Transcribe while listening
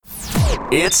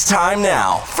It's time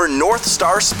now for North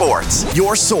Star Sports,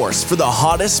 your source for the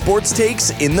hottest sports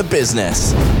takes in the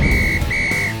business.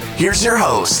 Here's your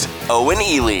host, Owen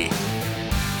Ely.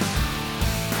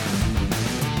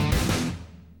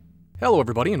 Hello,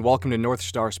 everybody, and welcome to North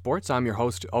Star Sports. I'm your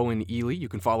host, Owen Ely. You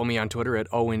can follow me on Twitter at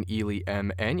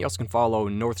OwenEelyMN. You also can follow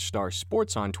North Star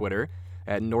Sports on Twitter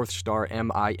at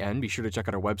northstarmin. Be sure to check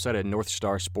out our website at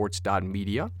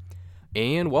northstarsports.media.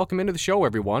 And welcome into the show,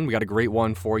 everyone. We got a great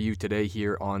one for you today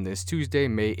here on this Tuesday,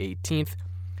 May 18th,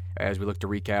 as we look to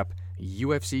recap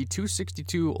UFC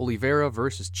 262 Oliveira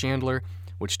versus Chandler,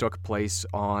 which took place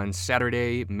on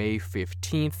Saturday, May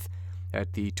 15th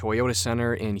at the Toyota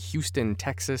Center in Houston,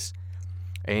 Texas.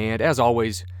 And as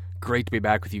always, great to be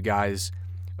back with you guys.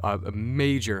 A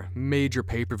major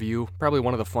pay-per-view, probably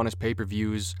one of the funnest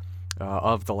pay-per-views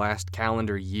of the last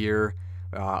calendar year.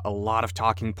 A lot of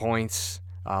talking points.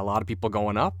 A lot of people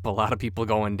going up, a lot of people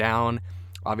going down.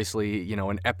 Obviously, you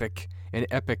know, an epic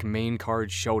main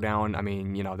card showdown. I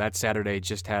mean, you know, that Saturday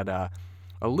just had a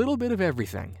little bit of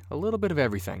everything. But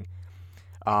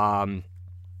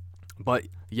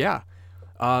yeah,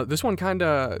 this one kind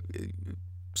of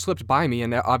slipped by me,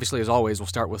 and obviously, as always, we'll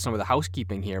start with some of the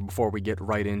housekeeping here before we get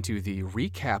right into the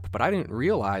recap. But I didn't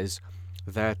realize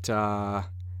that,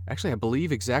 actually, I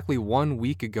believe exactly 1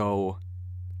 week ago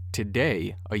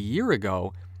today, a year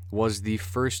ago, was the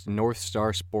first North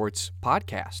Star Sports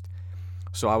podcast.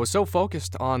 So I was so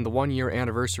focused on the 1 year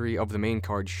anniversary of the main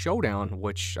card showdown,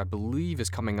 which I believe is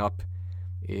coming up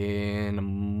in a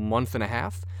month and a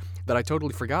half, that I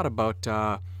totally forgot about,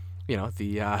 the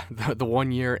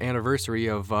 1 year anniversary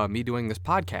of me doing this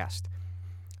podcast.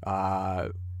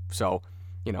 So,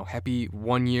 you know, happy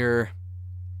 1 year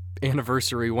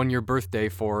anniversary, 1 year birthday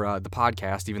for the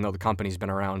podcast, even though the company's been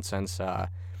around since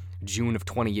June of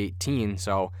 2018.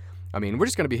 So, I mean, we're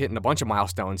just going to be hitting a bunch of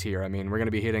milestones here. I mean, we're going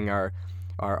to be hitting our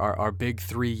big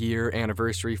 3 year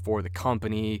anniversary for the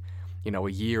company, you know,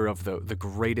 a year of the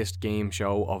greatest game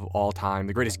show of all time,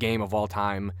 the greatest game of all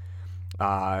time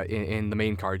in the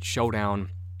main card showdown.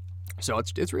 So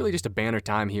it's really just a banner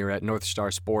time here at North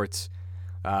Star Sports,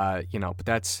 but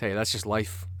that's just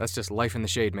life. That's just life in the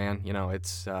shade, man. You know,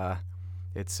 it's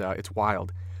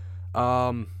wild.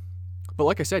 But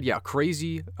like I said, yeah,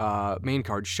 crazy main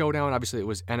card showdown. Obviously, it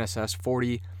was NSS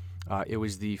 40. It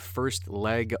was the first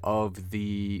leg of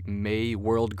the May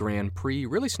World Grand Prix.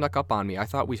 Really snuck up on me. I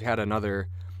thought we had another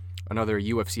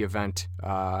UFC event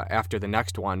after the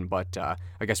next one, but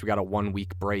I guess we got a 1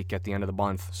 week break at the end of the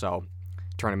month, so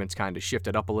tournaments kind of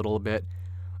shifted up a little bit.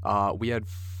 We had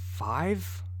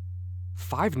five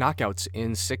knockouts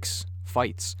in 6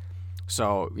 fights.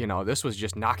 So, you know, this was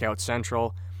just knockout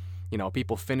central. You know,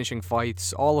 people finishing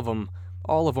fights, all of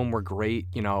them were great.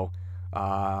 You know,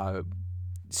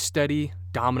 steady,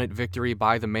 dominant victory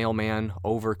by the mailman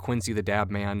over Quincy the Dab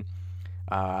Man.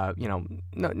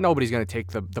 Nobody's going to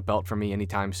take the belt from me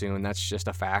anytime soon. That's just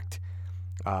a fact.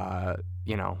 I'm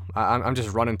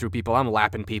just running through people. I'm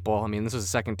lapping people. I mean, this is the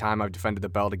second time I've defended the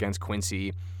belt against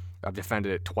Quincy. I've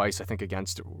defended it twice, I think,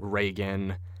 against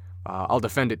Reagan. I'll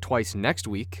defend it twice next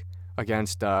week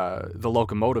against the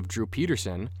locomotive Drew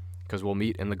Peterson, because we'll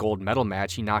meet in the gold medal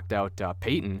match. He knocked out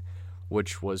Peyton,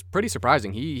 which was pretty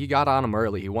surprising. He got on him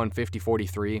early. He won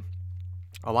 50-43.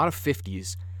 A lot of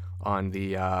 50s on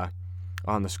the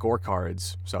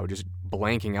scorecards, so just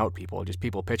blanking out people, just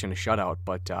people pitching a shutout.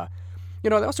 But, that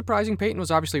was surprising. Peyton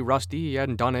was obviously rusty. He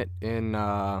hadn't done it in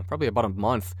probably about a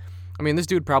month. I mean, this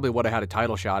dude probably would have had a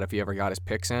title shot if he ever got his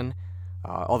picks in,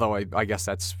 although I guess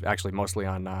that's actually mostly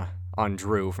on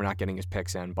Drew for not getting his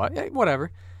picks in, but hey,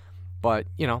 whatever. But,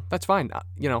 you know, that's fine.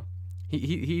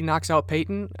 He knocks out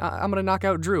Peyton. I'm gonna knock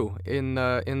out Drew in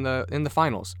the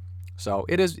finals. So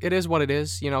it is what it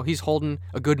is. You know, he's holding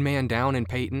a good man down in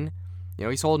Peyton. You know,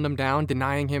 he's holding him down,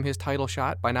 denying him his title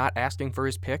shot by not asking for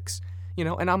his picks. You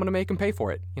know, and I'm gonna make him pay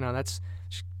for it. You know, that's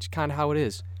kind of how it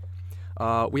is.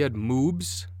 We had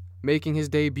Moobs making his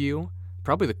debut.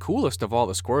 Probably the coolest of all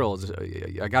the squirrels.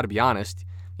 I got to be honest.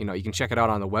 You know, you can check it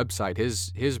out on the website.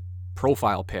 His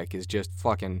profile pic is just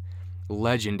fucking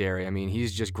legendary. I mean,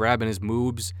 he's just grabbing his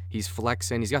moves, he's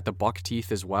flexing, he's got the buck teeth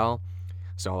as well.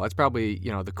 So that's probably,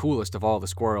 you know, the coolest of all the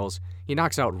squirrels. He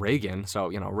knocks out Reagan. So,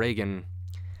 you know, Reagan,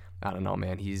 I don't know,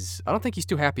 man. I don't think he's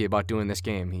too happy about doing this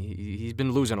game. He's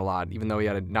been losing a lot, even though he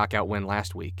had a knockout win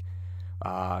last week.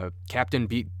 Captain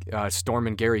beat Storm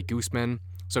and Gary Gooseman.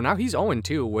 So now he's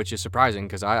 0-2, which is surprising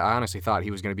because I honestly thought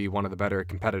he was going to be one of the better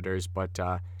competitors. But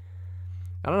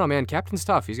I don't know, man. Captain's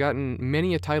tough. He's gotten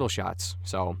many a title shots.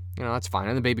 So, you know, that's fine.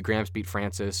 And then Baby Gramps beat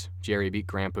Francis. Jerry beat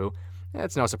Grampu.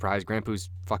 It's no surprise.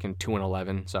 Grampu's fucking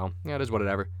 2-11. So, yeah, it is what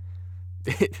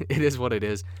it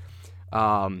is.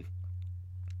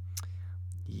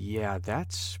 Yeah,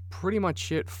 that's pretty much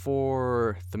it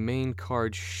for the main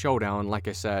card showdown. Like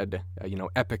I said,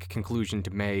 epic conclusion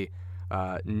to May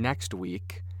next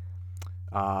week.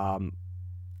 Yeah,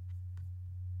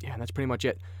 that's pretty much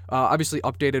it. Obviously,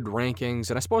 updated rankings,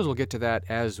 and I suppose we'll get to that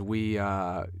as we,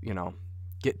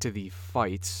 get to the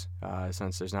fights,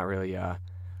 since there's not really a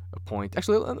point.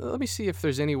 Actually, let me see if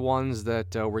there's any ones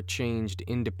that were changed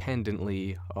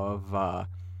independently of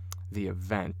the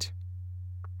event.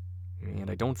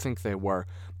 And I don't think they were,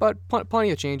 but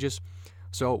plenty of changes.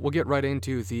 So we'll get right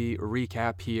into the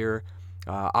recap here.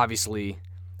 Obviously,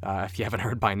 if you haven't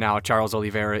heard by now, Charles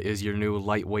Oliveira is your new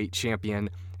lightweight champion.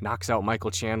 Knocks out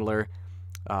Michael Chandler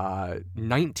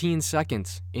 19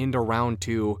 seconds into round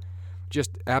 2.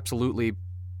 Just absolutely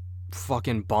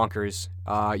fucking bonkers.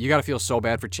 You got to feel so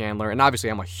bad for Chandler. And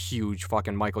obviously, I'm a huge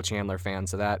fucking Michael Chandler fan,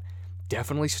 so that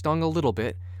definitely stung a little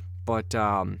bit. But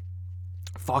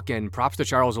fucking props to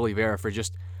Charles Oliveira for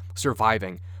just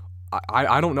surviving.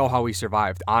 I don't know how he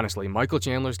survived, honestly. Michael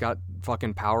Chandler's got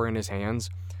fucking power in his hands,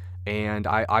 and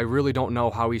I really don't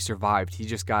know how he survived. He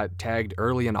just got tagged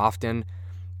early and often,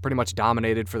 pretty much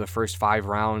dominated for the first 5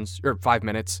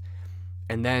 minutes,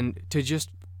 and then to just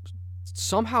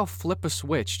somehow flip a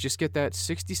switch, just get that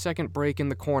 60-second break in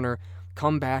the corner,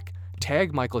 come back,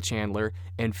 tag Michael Chandler,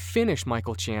 and finish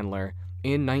Michael Chandler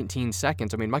in 19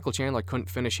 seconds. I mean, Michael Chandler couldn't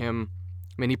finish him.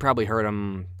 I mean, he probably hurt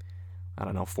him,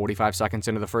 45 seconds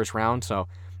into the first round. So,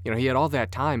 he had all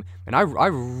that time. And I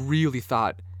really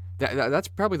thought that's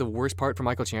probably the worst part for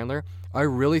Michael Chandler. I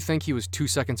really think he was 2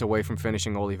 seconds away from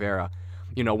finishing Oliveira.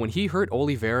 When he hurt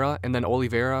Oliveira and then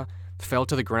Oliveira fell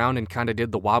to the ground and kind of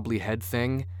did the wobbly head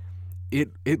thing,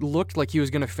 it looked like he was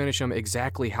going to finish him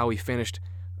exactly how he finished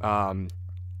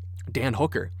Dan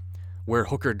Hooker, where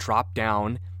Hooker dropped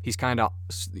down. He's kind of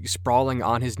sprawling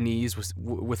on his knees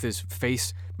with his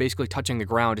face basically touching the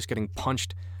ground, just getting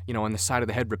punched, on the side of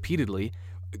the head repeatedly.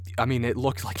 I mean, it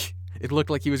looked like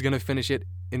he was going to finish it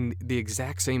in the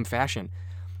exact same fashion.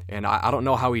 And I don't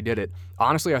know how he did it.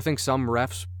 Honestly, I think some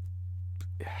refs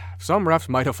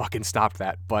might have fucking stopped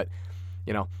that. But,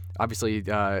 obviously,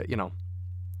 fucking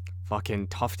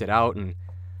toughed it out. And,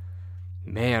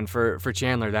 man, for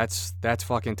Chandler, that's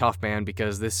fucking tough, man,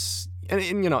 because this...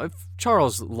 And if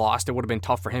Charles lost, it would have been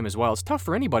tough for him as well. It's tough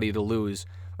for anybody to lose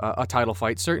a title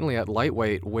fight, certainly at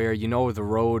lightweight, where the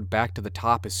road back to the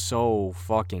top is so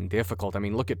fucking difficult. I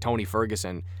mean, look at Tony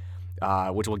Ferguson,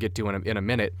 which we'll get to in a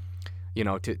minute,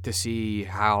 to see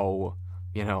how,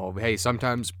 hey,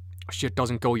 sometimes shit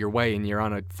doesn't go your way and you're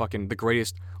on the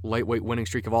greatest lightweight winning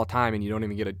streak of all time and you don't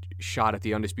even get a shot at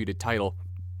the undisputed title.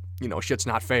 Shit's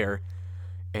not fair.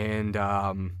 And,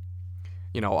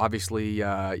 obviously,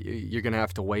 you're going to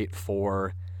have to wait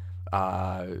for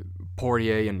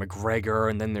Poirier and McGregor,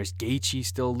 and then there's Gaethje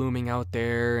still looming out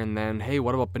there, and then, hey,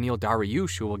 what about Beneil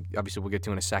Dariush, who we'll get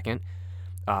to in a second?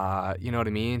 You know what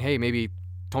I mean? Hey, maybe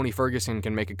Tony Ferguson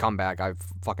can make a comeback. I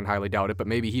fucking highly doubt it, but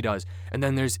maybe he does. And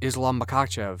then there's Islam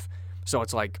Makhachev. So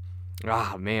it's like,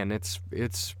 man, it's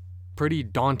pretty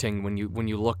daunting when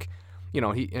you look,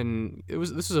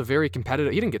 this is a very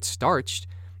competitive, he didn't get starched.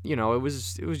 It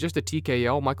was just a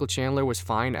TKO. Michael Chandler was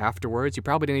fine afterwards. He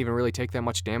probably didn't even really take that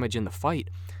much damage in the fight.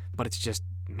 But it's just,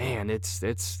 man, it's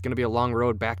going to be a long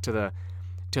road back to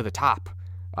the top.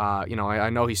 I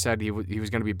know he said he was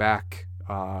going to be back,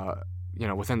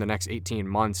 within the next 18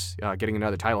 months, getting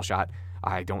another title shot.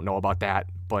 I don't know about that,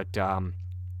 but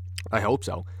I hope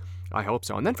so.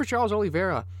 And then for Charles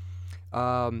Oliveira,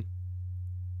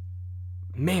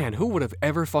 man, who would have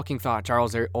ever fucking thought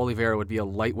Charles Oliveira would be a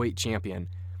lightweight champion?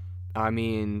 I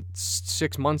mean,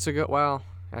 6 months ago, well,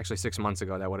 actually 6 months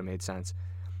ago, that would have made sense.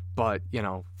 But,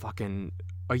 fucking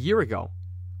a year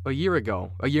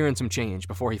and some change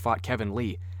before he fought Kevin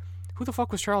Lee. Who the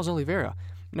fuck was Charles Oliveira?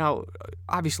 Now,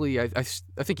 obviously, I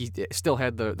think he still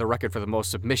had the record for the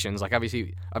most submissions. Like,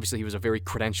 obviously he was a very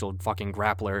credentialed fucking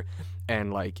grappler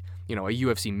and, a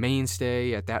UFC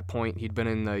mainstay. At that point, he'd been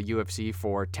in the UFC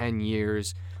for 10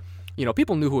 years.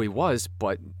 People knew who he was,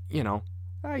 but,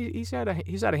 he's had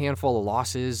a handful of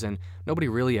losses, and nobody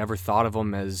really ever thought of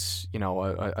him as,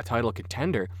 a title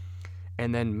contender.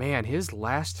 And then, man, his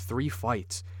last 3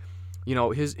 fights,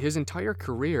 his entire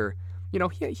career,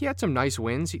 he had some nice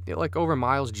wins, like over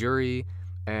Miles Jury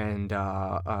and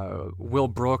Will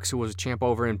Brooks, who was a champ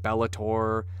over in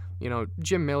Bellator.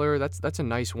 Jim Miller, that's a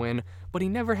nice win, but he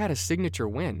never had a signature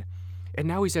win. And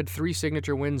now he's had 3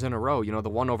 signature wins in a row. The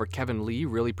one over Kevin Lee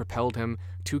really propelled him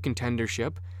to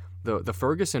contendership. The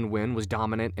Ferguson win was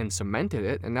dominant and cemented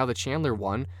it, and now the Chandler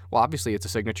one, well, obviously it's a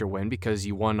signature win because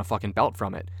you won a fucking belt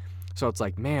from it. So it's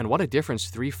like, man, what a difference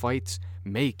 3 fights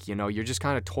make. You're just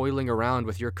kind of toiling around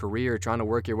with your career, trying to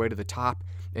work your way to the top.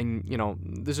 And,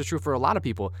 this is true for a lot of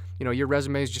people. Your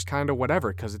resume is just kind of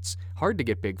whatever, because it's hard to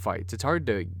get big fights. It's hard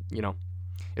to,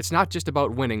 it's not just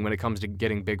about winning when it comes to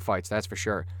getting big fights, that's for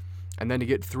sure. And then to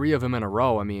get 3 of them in a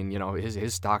row, I mean,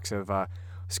 his stocks have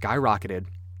skyrocketed.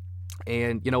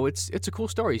 And, it's a cool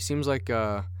story. He seems like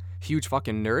a huge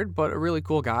fucking nerd, but a really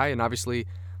cool guy. And obviously,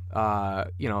 a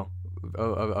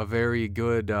very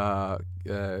good,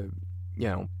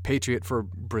 patriot for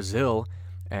Brazil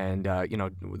and,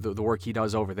 the work he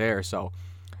does over there. So,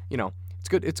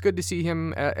 it's good to see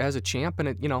him as a champ. And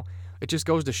it just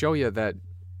goes to show you that,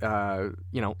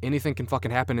 anything can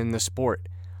fucking happen in this sport.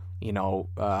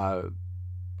 Not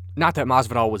that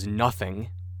Masvidal was nothing,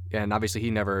 and obviously he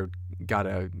never got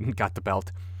the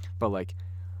belt, but like,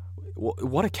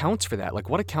 what accounts for that? Like,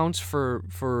 what accounts for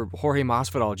Jorge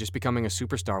Masvidal just becoming a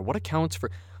superstar? What accounts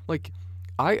for, like,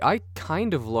 I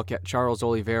kind of look at Charles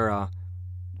Oliveira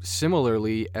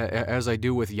similarly as I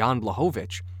do with Jan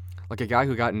Blachowicz, like a guy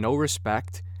who got no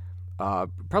respect,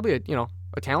 probably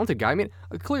a talented guy. I mean,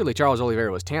 clearly Charles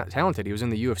Oliveira was talented. He was in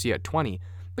the UFC at 20,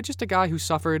 but just a guy who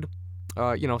suffered,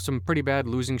 some pretty bad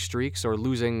losing streaks or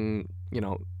losing,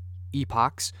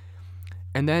 epochs,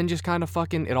 and then just kind of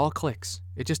fucking, it all clicks.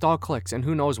 It just all clicks, and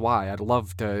who knows why. I'd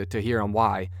love to hear on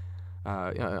why,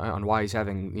 on why he's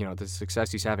having, the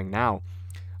success he's having now.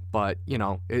 But,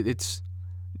 it's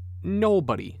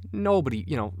nobody,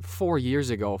 4 years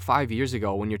ago, 5 years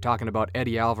ago, when you're talking about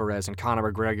Eddie Alvarez and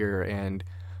Conor McGregor and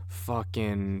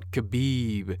fucking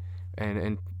Khabib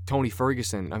and Tony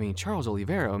Ferguson. I mean, Charles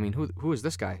Oliveira, I mean, who is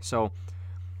this guy? So,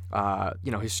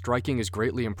 his striking is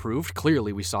greatly improved.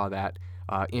 Clearly, we saw that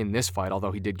in this fight,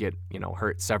 although he did get,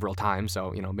 hurt several times.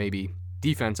 So, maybe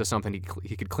defense is something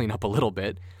he could clean up a little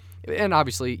bit. And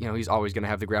obviously, he's always going to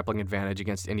have the grappling advantage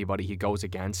against anybody he goes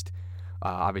against.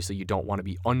 Obviously, you don't want to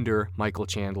be under Michael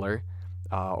Chandler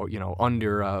or,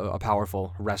 under a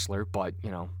powerful wrestler. But,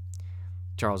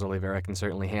 Charles Oliveira can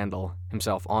certainly handle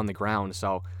himself on the ground.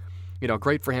 So,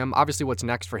 great for him. Obviously, what's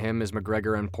next for him is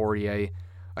McGregor and Poirier.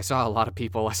 I saw a lot of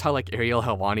people, like Ariel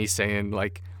Helwani saying,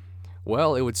 like,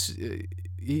 well,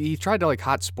 he tried to, like,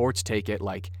 hot sports take it,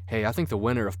 like, hey, I think the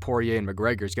winner of Poirier and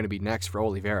McGregor is going to be next for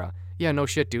Oliveira. Yeah, no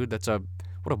shit, dude.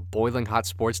 What a boiling hot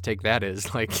sports take that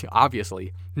is. Like,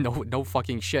 obviously, no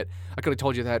fucking shit. I could have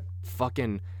told you that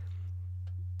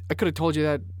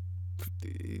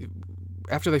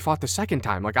after they fought the second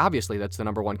time. Like, obviously, that's the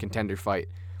number one contender fight.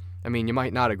 I mean, you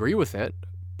might not agree with it,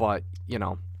 but,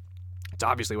 it's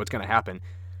obviously what's going to happen.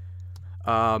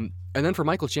 And then for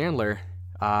Michael Chandler,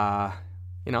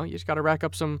 you just got to rack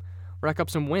up some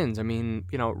wins. I mean,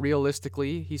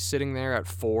 realistically, he's sitting there at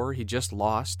 4. He just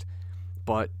lost,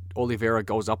 but Oliveira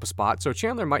goes up a spot. So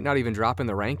Chandler might not even drop in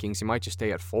the rankings. He might just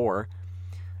stay at 4.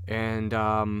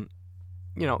 And,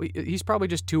 he's probably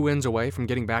just 2 wins away from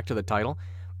getting back to the title.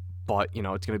 But,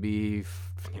 it's going to be,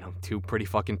 2 pretty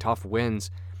fucking tough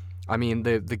wins. I mean,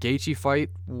 the Gaethje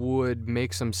fight would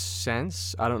make some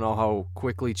sense. I don't know how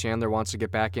quickly Chandler wants to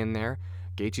get back in there.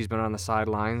 Gaethje's been on the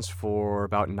sidelines for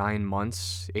about 9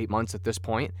 months, 8 months at this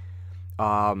point.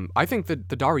 I think the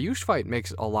Dariush fight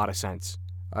makes a lot of sense.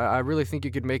 I really think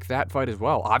you could make that fight as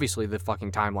well. Obviously, the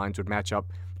fucking timelines would match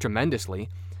up tremendously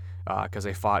because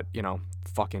they fought,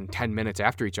 fucking 10 minutes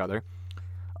after each other.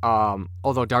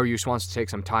 Although Dariush wants to take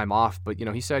some time off, but,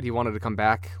 he said he wanted to come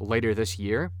back later this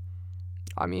year.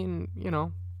 I mean,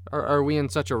 are we in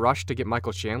such a rush to get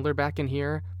Michael Chandler back in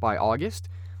here by August?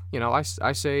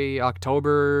 I say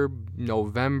October,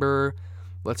 November.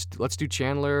 Let's do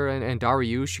Chandler and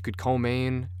Dariush. You could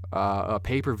co-main a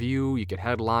pay-per-view. You could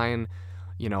headline,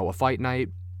 a fight night.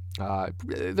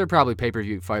 They're probably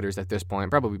pay-per-view fighters at this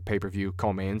point, probably pay-per-view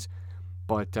co-mains.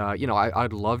 But,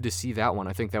 I'd love to see that one.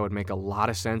 I think that would make a lot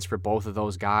of sense for both of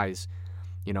those guys.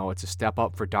 It's a step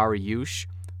up for Dariush.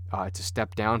 It's a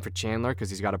step down for Chandler because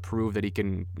he's got to prove that he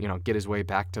can, get his way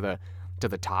back to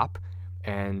the top.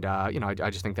 And, I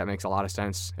just think that makes a lot of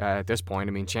sense at this point.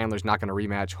 I mean, Chandler's not going to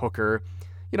rematch Hooker.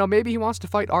 Maybe he wants to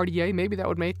fight RDA. Maybe that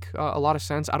would make a lot of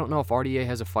sense. I don't know if RDA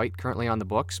has a fight currently on the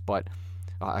books, but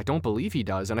I don't believe he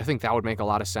does. And I think that would make a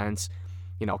lot of sense.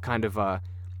 Kind of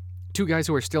 2 guys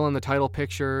who are still in the title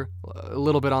picture, a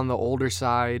little bit on the older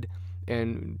side,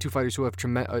 and 2 fighters who have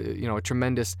a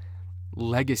tremendous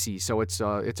legacy. So it's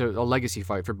a legacy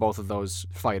fight for both of those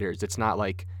fighters. It's not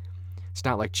like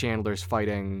Chandler's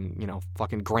fighting,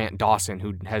 fucking Grant Dawson,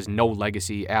 who has no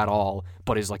legacy at all,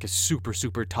 but is like a super,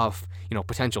 super tough,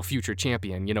 potential future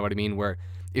champion. You know what I mean? Where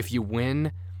if you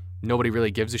win, nobody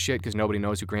really gives a shit because nobody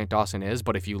knows who Grant Dawson is.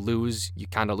 But if you lose, you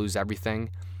kind of lose everything.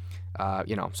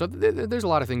 So there's a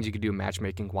lot of things you could do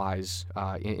matchmaking-wise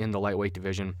in the lightweight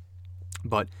division.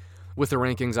 But with the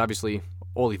rankings, obviously,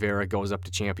 Oliveira goes up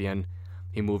to champion.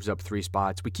 He moves up 3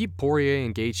 spots. We keep Poirier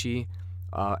and Gaethje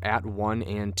at 1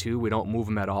 and 2. We don't move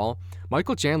them at all.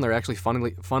 Michael Chandler actually,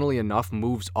 funnily enough,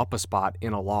 moves up a spot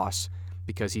in a loss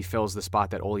because he fills the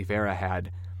spot that Oliveira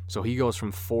had. So he goes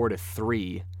from 4 to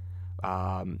 3.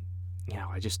 I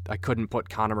couldn't put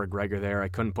Conor McGregor there. I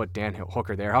couldn't put Dan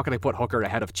Hooker there. How could I put Hooker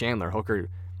ahead of Chandler? Hooker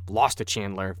lost to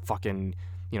Chandler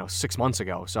 6 months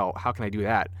ago. So how can I do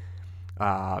that?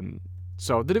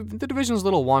 So the division's a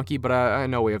little wonky, but I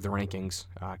know we have the rankings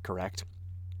correct.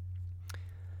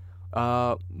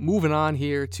 Moving on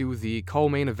here to the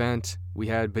co-main event, we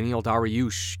had Beneil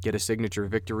Dariush get a signature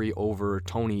victory over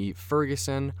Tony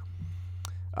Ferguson.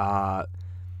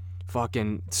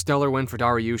 Fucking stellar win for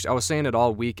Dariush. I was saying it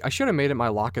all week. I should have made it my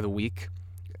lock of the week.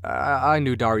 I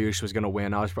knew Dariush was going to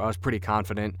win. I was pretty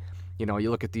confident. You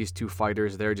look at these two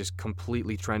fighters, they're just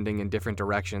completely trending in different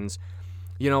directions.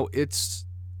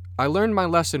 I learned my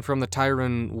lesson from the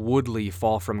Tyron Woodley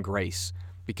fall from grace,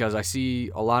 because I see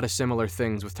a lot of similar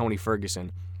things with Tony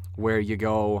Ferguson, where you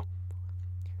go,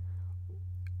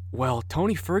 well,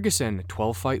 Tony Ferguson,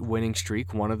 12-fight winning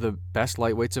streak, one of the best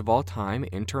lightweights of all time,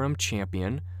 interim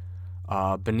champion.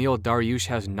 Beneil Dariush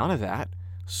has none of that,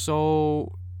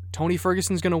 so Tony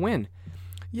Ferguson's going to win.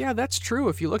 Yeah, that's true.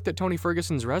 If you looked at Tony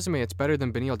Ferguson's resume, it's better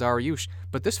than Beneil Dariush,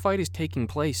 but this fight is taking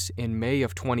place in May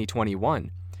of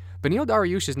 2021. Beneil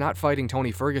Dariush is not fighting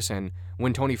Tony Ferguson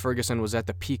when Tony Ferguson was at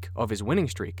the peak of his winning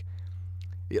streak.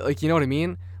 Like, you know what I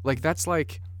mean? Like, that's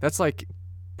like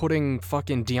putting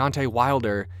fucking Deontay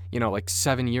Wilder,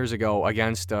 7 years ago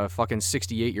against a fucking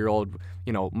 68-year-old,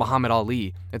 Muhammad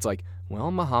Ali. It's like, well,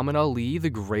 Muhammad Ali,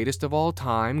 the greatest of all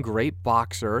time, great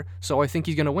boxer, so I think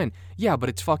he's gonna win. Yeah, but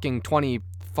it's fucking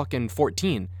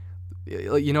 2014.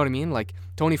 You know what I mean? Like,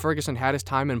 Tony Ferguson had his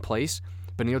time and place.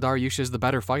 Beneil Dariush is the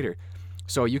better fighter.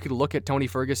 So you could look at Tony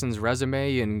Ferguson's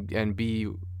resume and be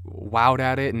wowed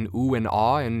at it and ooh and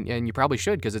awe, and you probably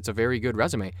should, because it's a very good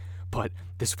resume. But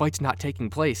this fight's not taking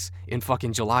place in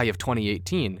fucking July of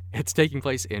 2018. It's taking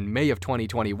place in May of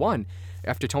 2021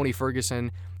 after Tony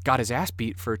Ferguson got his ass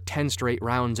beat for 10 straight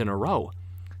rounds in a row.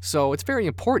 So it's very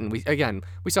important.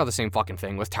 We saw the same fucking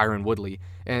thing with Tyron Woodley.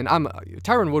 And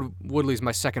Tyron Woodley's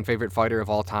my second favorite fighter of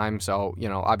all time. So,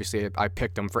 obviously I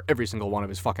picked him for every single one of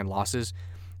his fucking losses.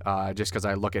 Just because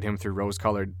I look at him through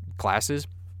rose-colored glasses.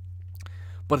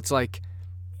 But it's like,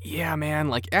 yeah, man,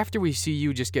 like, after we see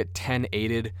you just get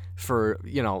 10-8'd for,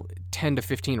 10 to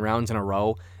 15 rounds in a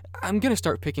row, I'm going to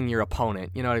start picking your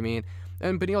opponent, you know what I mean?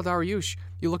 And Beneil Dariush,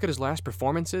 you look at his last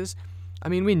performances, I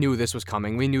mean, we knew this was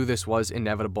coming. We knew this was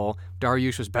inevitable.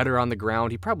 Dariush was better on the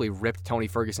ground. He probably ripped Tony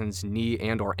Ferguson's knee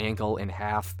and or ankle in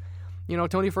half.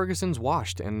 Tony Ferguson's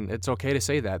washed, and it's okay to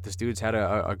say that. This dude's had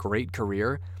a great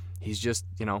career. He's just,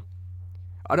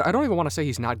 I don't even want to say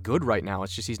he's not good right now.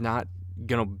 It's just he's not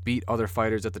going to beat other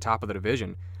fighters at the top of the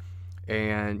division.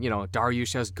 And,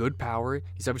 Dariush has good power.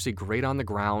 He's obviously great on the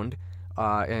ground.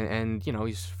 And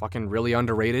he's fucking really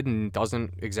underrated and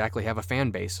doesn't exactly have a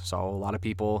fan base. So a lot of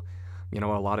people, a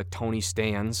lot of Tony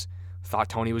stans thought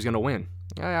Tony was going to win.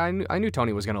 I knew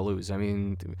Tony was going to lose. I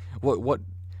mean,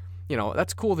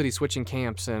 that's cool that he's switching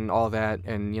camps and all that,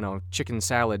 and, chicken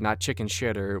salad, not chicken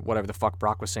shit, or whatever the fuck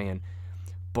Brock was saying.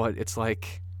 But it's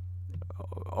like,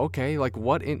 okay, like,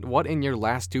 what in your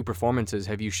last 2 performances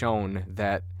have you shown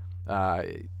that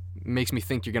makes me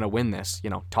think you're going to win this?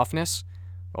 Toughness?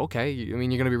 Okay, I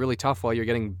mean, you're going to be really tough while you're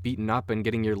getting beaten up and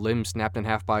getting your limbs snapped in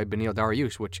half by Beneil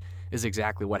Dariush, which is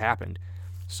exactly what happened.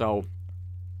 So,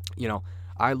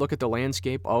 I look at the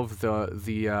landscape of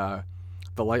the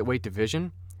lightweight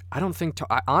division.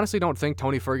 I honestly don't think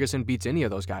Tony Ferguson beats any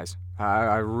of those guys.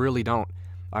 I really don't.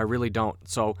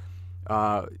 So,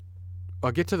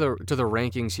 I'll get to the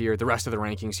rankings here, the rest of the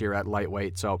rankings here at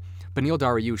lightweight. So, Beneil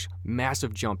Dariush,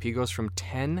 massive jump. He goes from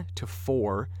 10 to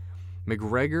 4.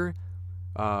 McGregor,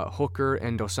 Hooker,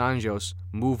 and Dos Anjos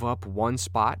move up 1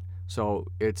 spot. So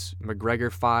it's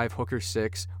McGregor 5, Hooker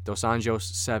 6, Dos Anjos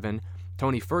 7.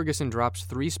 Tony Ferguson drops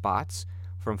 3 spots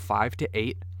from 5 to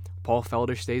 8. Paul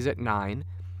Felder stays at 9.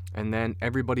 And then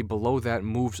everybody below that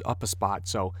moves up a spot.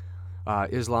 So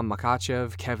Islam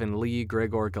Makhachev, Kevin Lee,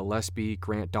 Gregor Gillespie,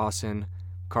 Grant Dawson,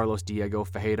 Carlos Diego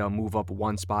Fajeda move up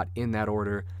 1 spot in that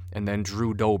order. And then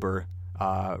Drew Dober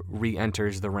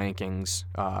re-enters the rankings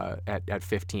at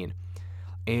 15.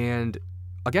 And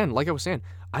again, like I was saying,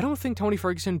 I don't think Tony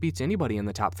Ferguson beats anybody in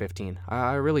the top 15.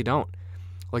 I really don't.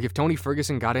 Like, if Tony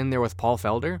Ferguson got in there with Paul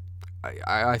Felder,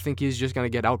 I think he's just going to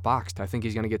get outboxed. I think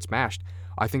he's going to get smashed.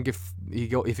 I think if he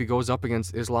goes up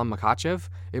against Islam Makhachev,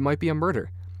 it might be a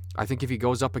murder. I think if he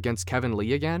goes up against Kevin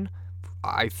Lee again,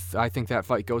 I think that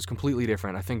fight goes completely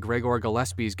different. I think Gregor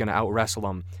Gillespie is going to out-wrestle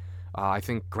him. I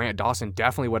think Grant Dawson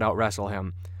definitely would out-wrestle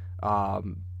him.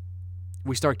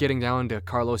 We start getting down to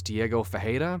Carlos Diego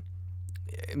Ferreira.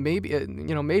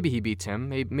 Maybe he beats him.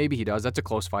 Maybe he does. That's a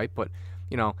close fight. But,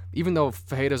 even though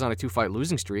Ferreira's on a 2-fight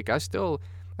losing streak, I still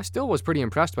was pretty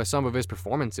impressed by some of his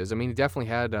performances. I mean, he definitely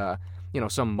had,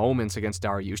 some moments against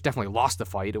Dariush. Definitely lost the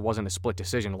fight. It wasn't a split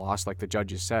decision loss like the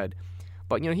judges said.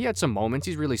 But, he had some moments.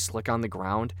 He's really slick on the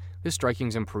ground. His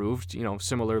striking's improved,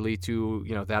 similarly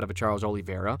to, that of a Charles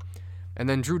Oliveira. And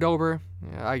then Drew Dober,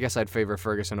 I guess I'd favor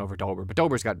Ferguson over Dober. But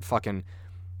Dober's got fucking,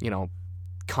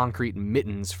 concrete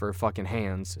mittens for fucking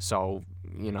hands. So,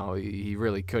 he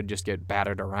really could just get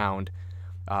battered around.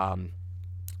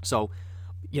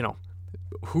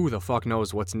 Who the fuck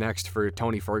knows what's next for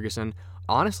Tony Ferguson?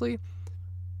 Honestly,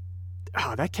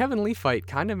 that Kevin Lee fight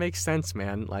kind of makes sense,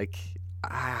 man. Like,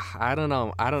 I don't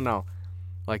know.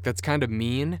 Like, that's kind of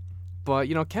mean. But,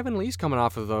 Kevin Lee's coming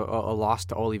off of a loss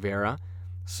to Oliveira.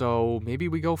 So maybe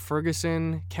we go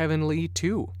Ferguson, Kevin Lee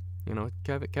too.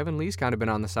 Kevin Lee's kind of been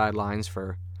on the sidelines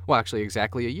for,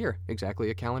 exactly a year. Exactly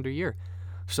a calendar year.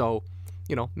 So,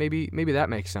 maybe that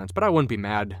makes sense. But I wouldn't be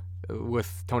mad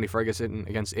with Tony Ferguson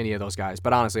against any of those guys.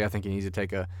 But honestly, I think he needs to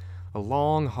take a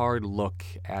long, hard look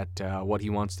at what he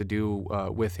wants to do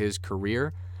with his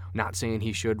career. Not saying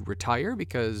he should retire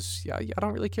because I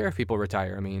don't really care if people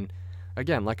retire. I mean,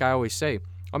 again, like I always say,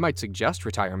 I might suggest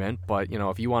retirement, but,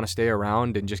 if you want to stay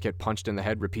around and just get punched in the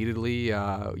head repeatedly,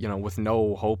 with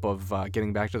no hope of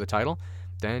getting back to the title,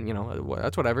 then,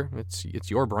 that's whatever. It's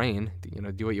your brain,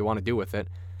 do what you want to do with it.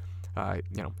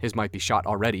 His might be shot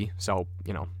already, so,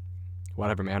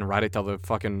 whatever, man. Ride it till the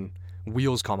fucking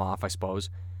wheels come off, I suppose.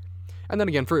 And then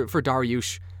again, for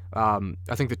Dariush,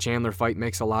 I think the Chandler fight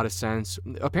makes a lot of sense.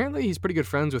 Apparently, he's pretty good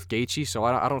friends with Gaethje, so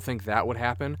I don't think that would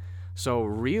happen. So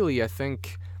really, I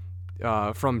think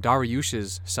from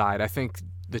Dariush's side, I think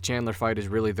the Chandler fight is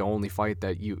really the only fight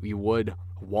that you would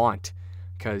want,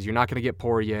 because you're not going to get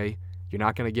Poirier, you're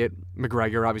not going to get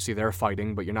McGregor. Obviously, they're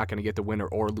fighting, but you're not going to get the winner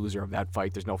or loser of that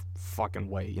fight. There's no fucking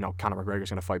way. Conor McGregor's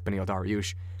going to fight Beneil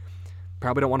Dariush.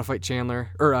 Probably don't want to fight Chandler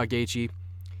or Gaethje.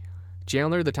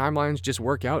 Chandler, the timelines just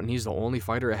work out, and he's the only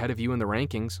fighter ahead of you in the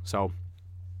rankings. So,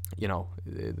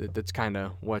 that's kind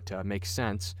of what makes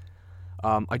sense.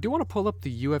 I do want to pull up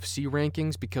the UFC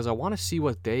rankings because I want to see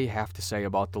what they have to say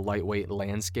about the lightweight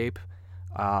landscape.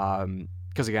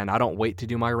 Because, again, I don't wait to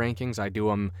do my rankings. I do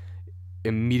them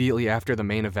immediately after the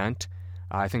main event.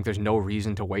 I think there's no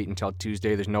reason to wait until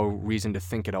Tuesday. There's no reason to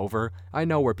think it over. I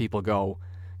know where people go,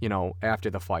 after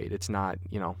the fight. It's not,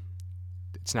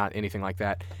 it's not anything like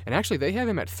that. And actually, they have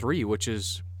him at 3, which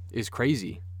is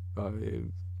crazy. I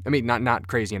mean, not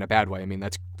crazy in a bad way. I mean,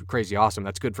 that's crazy awesome.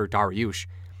 That's good for Dariush.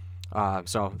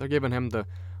 So they're giving him the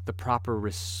proper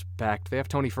respect. They have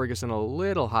Tony Ferguson a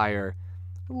little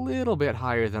bit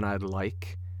higher than I'd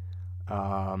like. They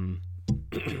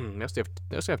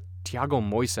also have Thiago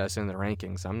Moises in the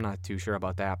rankings. I'm not too sure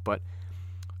about that, but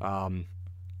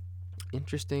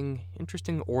interesting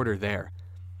order there.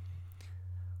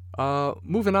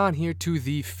 Moving on here to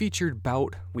the featured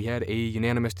bout, we had a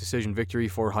unanimous decision victory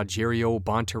for Rogerio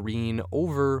Bontorin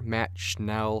over Matt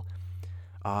Schnell.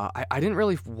 I didn't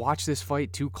really watch this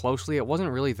fight too closely. It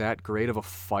wasn't really that great of a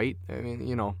fight. I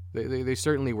mean, they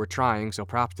certainly were trying, so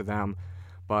props to them.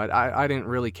 But I didn't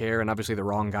really care, and obviously the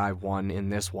wrong guy won in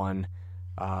this one.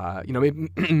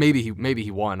 Maybe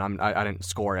he won. I didn't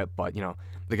score it, but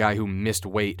the guy who missed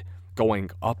weight going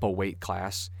up a weight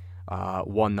class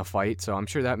won the fight. So I'm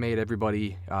sure that made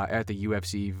everybody at the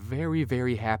UFC very,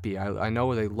 very happy. I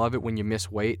know they love it when you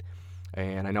miss weight,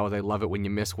 and I know they love it when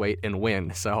you miss weight and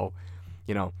win. So,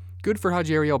 good for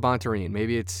Rogerio Bontorin.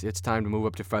 Maybe it's time to move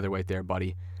up to featherweight there,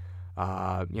 buddy.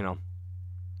 I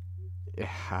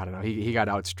don't know. He got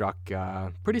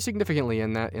outstruck pretty significantly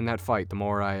in that fight. The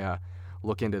more I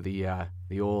look into the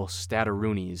old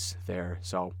Stataroonies there,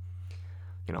 so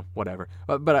whatever.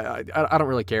 But I don't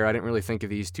really care. I didn't really think of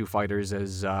these two fighters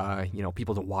as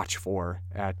people to watch for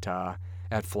at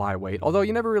flyweight. Although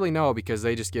you never really know because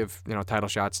they just give title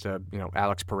shots to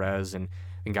Alex Perez and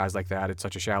guys like that. It's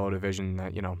such a shallow division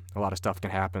that a lot of stuff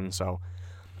can happen. So.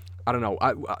 I don't know.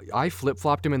 I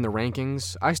flip-flopped him in the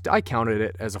rankings. I counted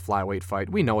it as a flyweight fight.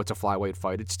 We know it's a flyweight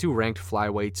fight. It's two ranked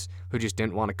flyweights who just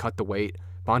didn't want to cut the weight.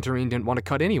 Bontorin didn't want to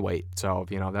cut any weight. So,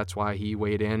 that's why he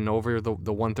weighed in over the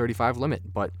 135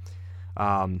 limit. But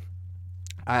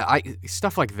I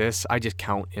stuff like this, I just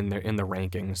count in the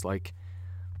rankings. Like,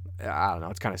 I don't know.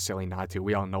 It's kind of silly not to.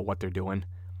 We all know what they're doing.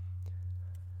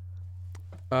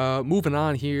 Moving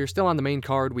on here, still on the main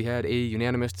card, we had a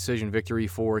unanimous decision victory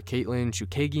for Caitlin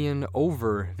Chookagian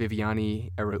over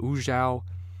Viviane Araújo.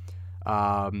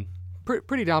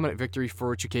 Pretty dominant victory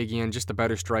for Chookagian, just a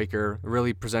better striker.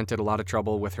 Really presented a lot of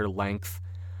trouble with her length.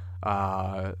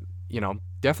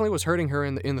 Definitely was hurting her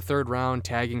in the third round,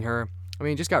 tagging her. I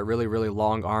mean, just got really, really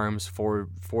long arms for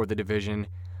the division.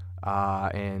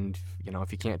 And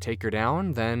if you can't take her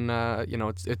down, then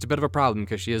it's a bit of a problem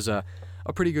because she is a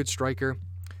pretty good striker.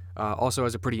 Also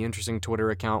has a pretty interesting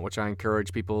Twitter account, which I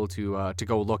encourage people to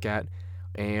go look at.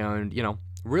 And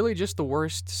really just the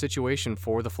worst situation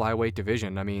for the flyweight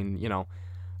division. I mean,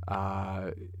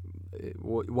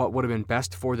 what would have been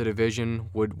best for the division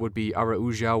would be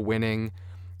Araújo winning,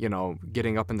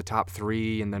 getting up in the top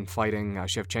 3 and then fighting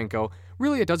Shevchenko.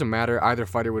 Really, it doesn't matter. Either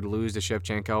fighter would lose to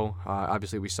Shevchenko.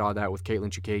 Obviously, we saw that with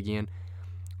Caitlin Chookagian.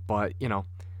 But,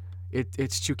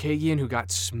 it's Chookagian who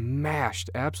got smashed,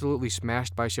 absolutely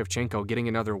smashed by Shevchenko, getting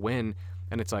another win.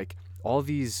 And it's like all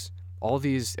these,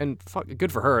 and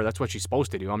good for her. That's what she's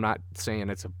supposed to do. I'm not saying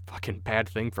it's a fucking bad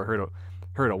thing for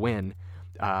her to win,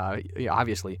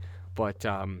 obviously. But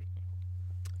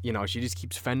she just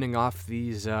keeps fending off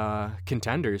these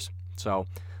contenders. So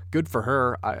good for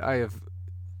her. I have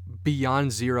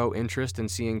beyond zero interest in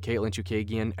seeing Caitlin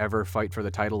Chookagian ever fight for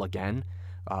the title again.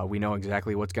 We know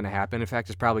exactly what's going to happen. In fact,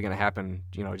 it's probably going to happen,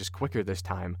 just quicker this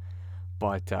time.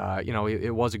 But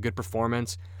it was a good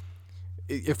performance.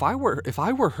 If I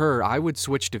were her, I would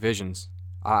switch divisions.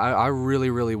 I really,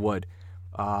 really would.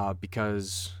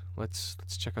 Because let's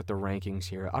check out the rankings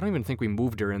here. I don't even think we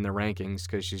moved her in the rankings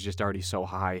because she's just already so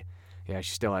high. Yeah,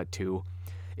 she's still at 2.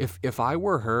 If I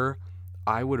were her,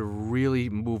 I would really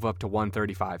move up to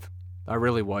 135. I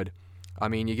really would. I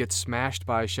mean, you get smashed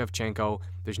by Shevchenko.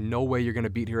 There's no way you're going to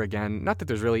beat her again. Not that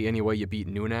there's really any way you beat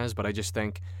Nunes, but I just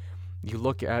think you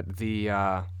look at the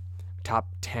top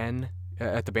 10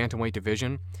 at the bantamweight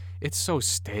division. It's so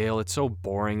stale. It's so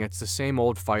boring. It's the same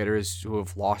old fighters who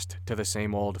have lost to the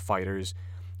same old fighters.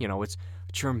 It's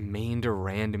Jermaine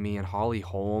Durandamy and Holly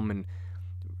Holm and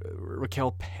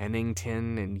Raquel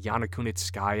Pennington and Yana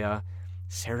Kunitskaya.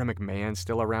 Sarah McMahon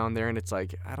still around there, and it's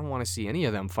like, I don't want to see any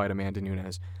of them fight Amanda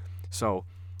Nunes. So,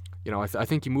 I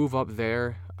think you move up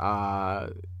there.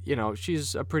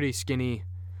 She's a pretty skinny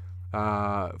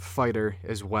fighter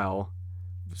as well.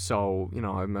 So,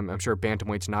 I'm sure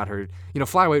bantamweight's not her.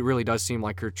 Flyweight really does seem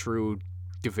like her true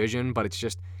division, but it's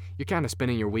just, you're kind of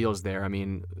spinning your wheels there. I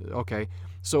mean, okay.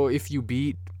 So if you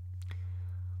beat,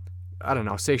 I don't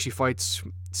know, say she fights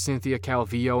Cynthia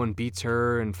Calvillo and beats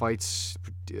her, and fights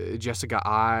Jessica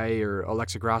Ai or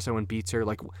Alexa Grasso and beats her.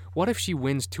 Like, what if she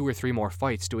wins 2 or 3 more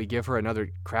fights? Do we give her another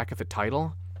crack at the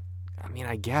title? I mean,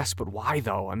 I guess, but why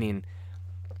though? I mean,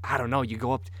 I don't know. You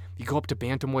go up to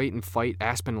bantamweight and fight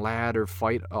Aspen Ladd or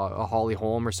fight a Holly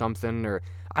Holm or something, or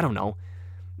I don't know.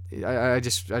 I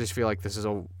just feel like this is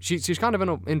she's kind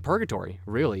of in purgatory,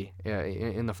 really,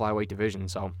 in the flyweight division.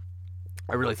 So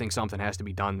I really think something has to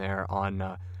be done there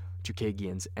on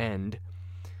Chookagian's end.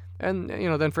 And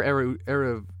then for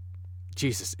Araújo,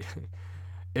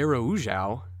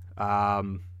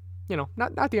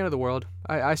 not the end of the world.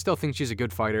 I still think she's a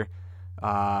good fighter.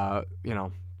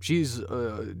 She's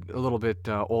a little bit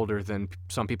older than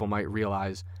some people might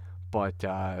realize, but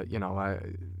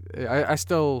I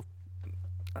still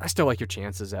like your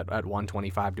chances at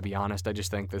 125, to be honest. I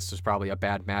just think this is probably a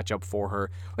bad matchup for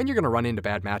her. And you're going to run into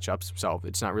bad matchups, so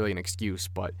it's not really an excuse.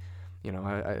 But,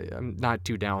 I'm not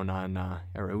too down on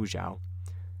Araújo.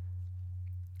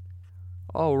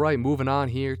 All right, moving on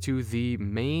here to the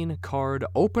main card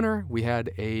opener. We had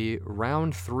a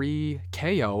round 3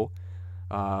 KO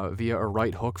via a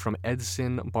right hook from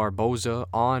Edson Barboza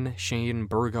on Shane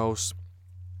Burgos.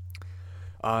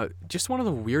 Just one of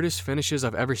the weirdest finishes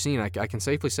I've ever seen. I can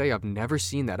safely say I've never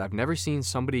seen that. I've never seen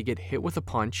somebody get hit with a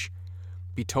punch,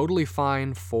 be totally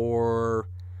fine for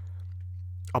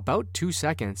about 2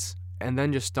 seconds, and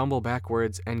then just stumble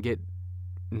backwards and get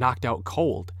knocked out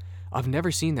cold. I've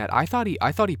never seen that. I thought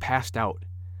he passed out.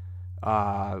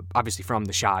 Obviously from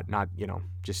the shot, not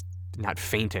just not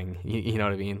fainting. You know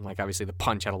what I mean? Like, obviously the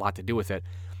punch had a lot to do with it,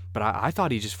 but I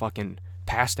thought he just fucking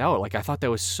passed out. Like, I thought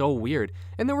that was so weird.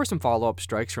 And there were some follow-up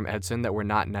strikes from Edson that were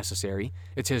not necessary.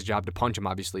 It's his job to punch him,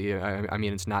 obviously. I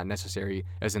mean, it's not necessary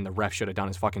as in the ref should have done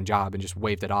his fucking job and just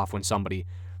waved it off when somebody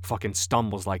fucking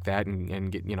stumbles like that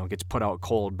and gets put out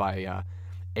cold by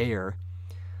air.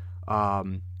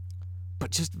 But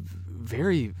just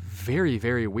very, very,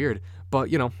 very weird.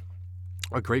 But,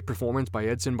 a great performance by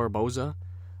Edson Barboza.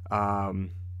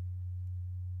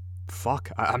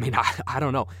 fuck. I mean, I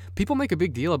don't know. People make a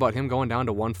big deal about him going down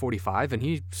to 145, and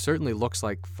he certainly looks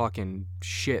like fucking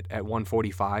shit at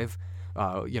 145,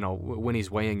 when he's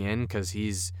weighing in, because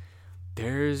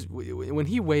when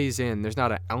he weighs in, there's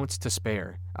not an ounce to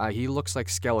spare. He looks like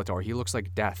Skeletor. He looks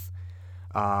like death.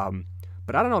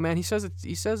 But I don't know, man. He says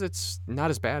it's not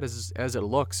as bad as it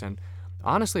looks, and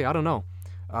honestly, I don't know.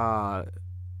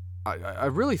 I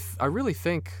really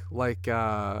think, like,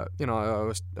 I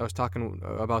was talking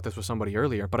about this with somebody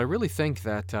earlier, but I really think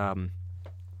that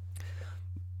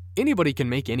anybody can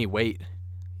make any weight.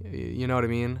 You know what I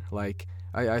mean? Like,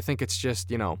 I think it's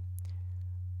just,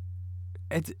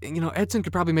 Edson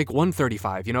could probably make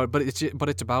 135, but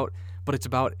it's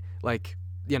about like,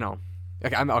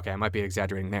 okay, I might be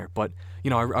exaggerating there, but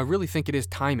I really think it is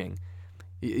timing.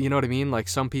 You know what I mean? Like,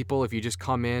 some people, if you just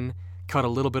come in, cut a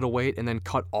little bit of weight, and then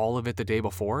cut all of it the day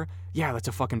before, yeah, that's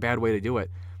a fucking bad way to do it.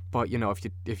 But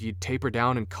if you taper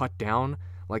down and cut down,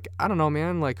 like, I don't know,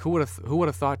 man, like, who would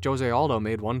have thought Jose Aldo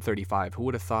made 135? Who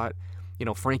would have thought,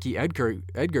 Frankie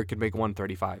Edgar could make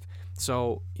 135?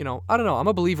 So, I don't know. I'm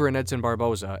a believer in Edson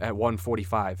Barboza at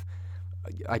 145.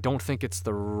 I don't think it's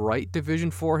the right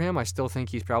division for him. I still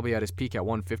think he's probably at his peak at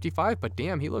 155, but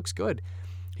damn, he looks good.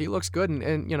 He looks good,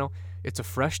 and it's a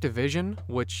fresh division,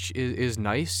 which is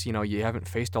nice. You haven't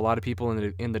faced a lot of people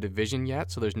in the division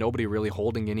yet, so there's nobody really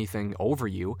holding anything over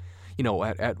you.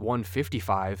 At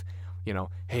 155,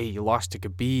 hey, you lost to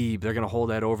Khabib, they're going to hold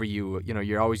that over you.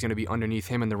 You're always going to be underneath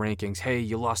him in the rankings. Hey,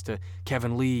 you lost to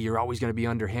Kevin Lee, you're always going to be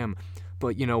under him.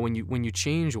 But, when you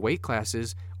change weight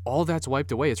classes, all that's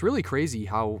wiped away. It's really crazy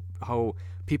how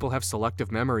people have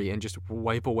selective memory and just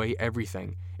wipe away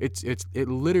everything. It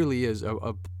literally is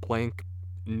a blank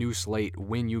new slate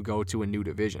when you go to a new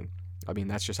division. I mean,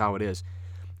 that's just how it is.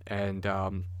 And,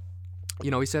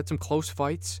 he's had some close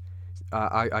fights.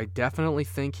 I definitely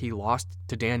think he lost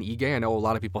to Dan Ige. I know a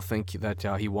lot of people think that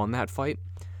he won that fight.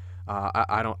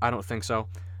 I don't think so.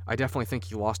 I definitely think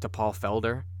he lost to Paul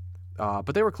Felder.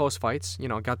 But they were close fights.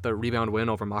 Got the rebound win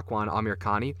over Makwan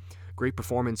Amirkhani. Great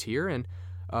performance here. And,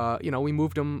 we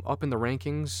moved him up in the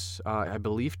rankings, I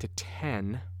believe, to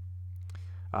 10.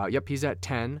 Yep, he's at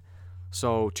 10.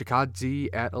 So Chikadze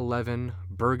at 11.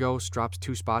 Burgos drops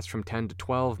 2 spots from 10 to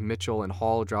 12. Mitchell and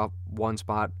Hall drop 1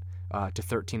 spot to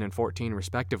 13 and 14,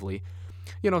 respectively.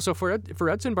 So for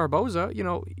Edson Barboza,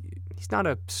 he's not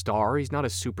a star. He's not a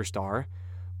superstar.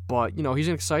 But, he's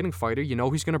an exciting fighter.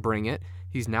 He's going to bring it.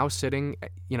 He's now sitting,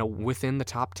 within the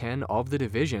top 10 of the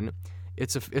division.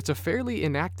 It's a fairly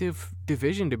inactive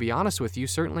division, to be honest with you,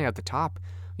 certainly at the top.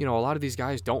 A lot of these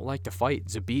guys don't like to fight.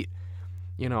 Zabit,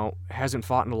 hasn't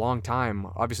fought in a long time.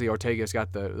 Obviously, Ortega's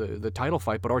got the title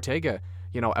fight, but Ortega,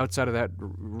 outside of that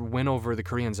win over the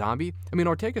Korean Zombie, I mean,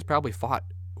 Ortega's probably fought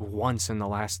once in the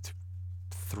last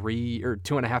 3 or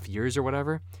 2.5 years or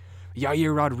whatever.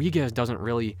 Yair Rodriguez doesn't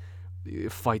really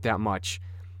fight that much.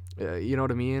 You know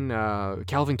what I mean?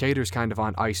 Calvin Kattar's kind of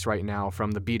on ice right now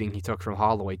from the beating he took from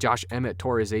Holloway. Josh Emmett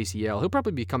tore his ACL. He'll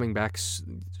probably be coming back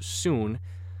soon.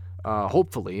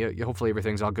 Hopefully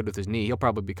everything's all good with his knee. He'll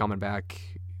probably be coming back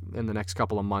in the next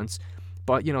couple of months.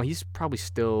 But, he's probably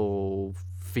still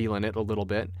feeling it a little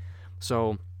bit.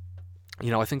 So,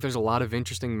 I think there's a lot of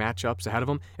interesting matchups ahead of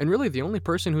him. And really the only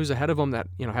person who's ahead of him that,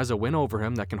 has a win over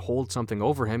him that can hold something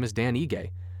over him is Dan Ige.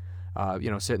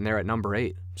 Sitting there at number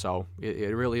 8. So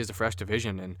it really is a fresh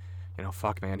division. And,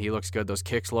 fuck, man, he looks good. Those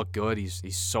kicks look good. He's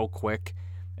so quick.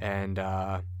 And,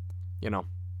 I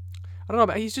don't know,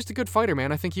 but he's just a good fighter,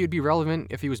 man. I think he would be relevant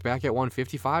if he was back at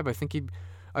 155. I think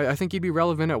he'd be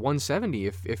relevant at 170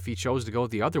 if he chose to go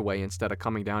the other way instead of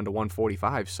coming down to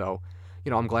 145. So,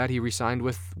 I'm glad he re-signed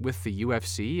with the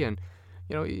UFC, and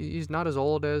he's not as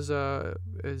old as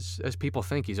people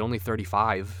think. He's only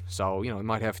 35, so he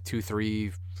might have 2,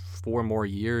 3, 4 more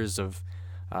years of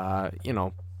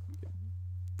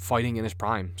fighting in his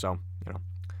prime. So,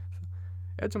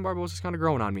 Edson Barboza's kind of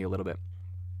growing on me a little bit.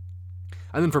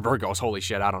 And then for Burgos, holy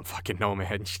shit, I don't fucking know,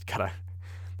 man. You gotta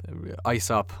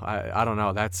ice up. I don't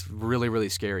know. That's really, really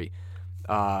scary.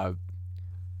 Well,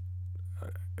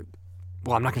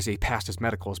 I'm not gonna say he passed his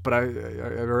medicals, but I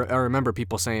remember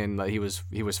people saying that he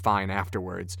was fine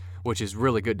afterwards, which is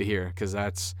really good to hear, because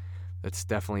that's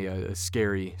definitely a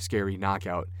scary, scary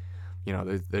knockout.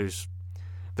 There's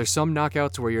some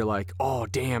knockouts where you're like, oh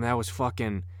damn, that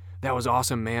was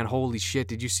awesome, man. Holy shit,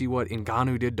 did you see what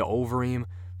Ngannou did to Overeem?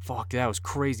 Fuck, that was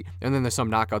crazy. And then there's some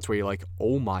knockouts where you're like,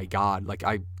 oh my god, like,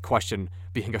 I question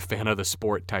being a fan of the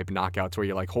sport type knockouts where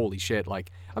you're like, holy shit, like,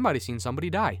 I might have seen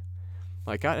somebody die.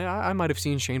 Like, I might have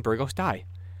seen Shane Burgos die.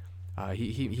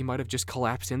 He might have just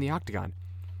collapsed in the octagon.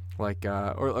 Like,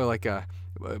 or like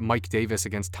Mike Davis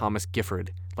against Thomas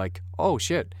Gifford. Like, oh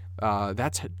shit,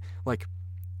 that's like,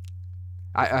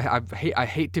 I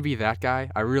hate to be that guy.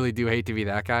 I really do hate to be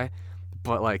that guy,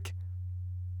 but like,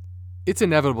 it's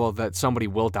inevitable that somebody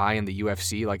will die in the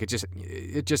UFC. Like,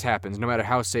 it just happens. No matter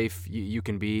how safe you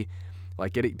can be,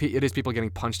 like it is people getting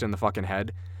punched in the fucking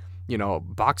head. You know,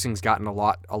 boxing's gotten a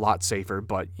lot safer,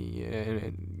 but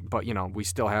you know, we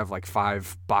still have like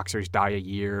 5 boxers die a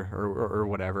year or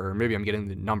whatever. Or maybe I'm getting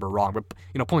the number wrong, but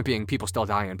you know, point being, people still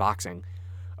die in boxing.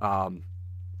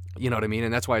 You know what I mean?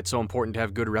 And that's why it's so important to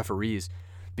have good referees,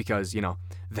 because, you know,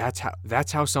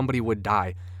 that's how somebody would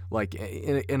die. Like,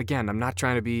 and again, I'm not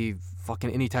trying to be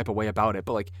fucking any type of way about it,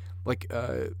 but like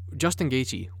Justin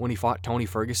Gaethje, when he fought Tony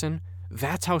Ferguson,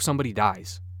 that's how somebody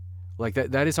dies. Like,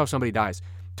 that is how somebody dies.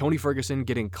 Tony Ferguson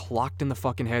getting clocked in the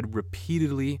fucking head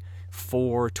repeatedly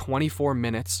for 24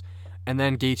 minutes, and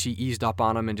then Gaethje eased up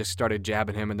on him and just started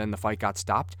jabbing him, and then the fight got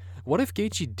stopped. What if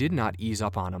Gaethje did not ease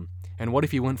up on him? And what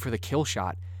if he went for the kill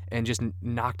shot and just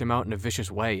knocked him out in a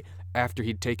vicious way after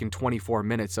he'd taken 24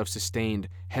 minutes of sustained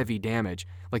heavy damage?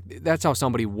 Like, that's how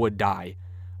somebody would die.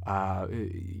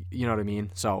 You know what I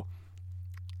mean? So,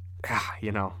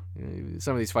 you know,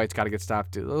 some of these fights got to get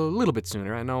stopped a little bit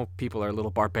sooner. I know people are a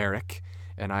little barbaric,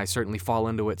 and I certainly fall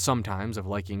into it sometimes of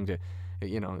liking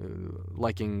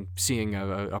seeing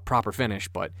a proper finish,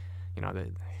 but, you know,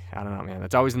 I don't know, man.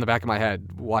 That's always in the back of my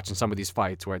head watching some of these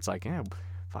fights where it's like,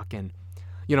 fucking,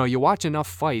 you know, you watch enough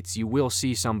fights, you will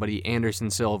see somebody Anderson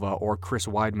Silva or Chris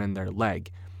Weidman their leg.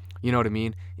 You know what I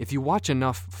mean? If you watch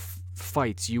enough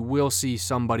fights, you will see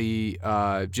somebody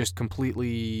just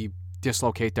completely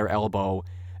dislocate their elbow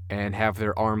and have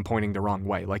their arm pointing the wrong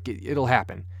way. Like, it'll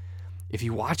happen. If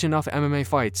you watch enough MMA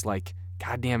fights, like,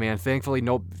 goddamn, man, thankfully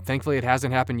it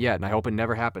hasn't happened yet, and I hope it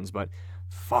never happens, but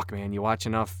fuck, man, you watch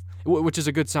enough, which is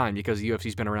a good sign, because the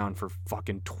UFC's been around for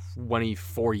fucking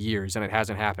 24 years, and it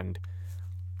hasn't happened.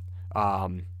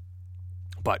 But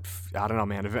I don't know,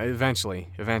 man, eventually,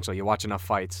 you watch enough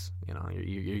fights, you know,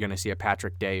 you're going to see a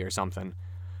Patrick Day or something,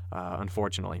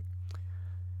 unfortunately.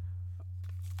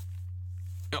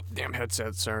 Oh, damn,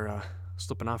 headsets are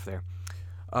slipping off there.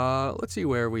 Let's see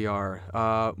where we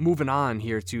are. Moving on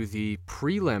here to the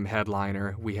prelim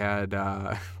headliner, we had,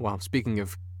 speaking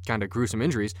of kind of gruesome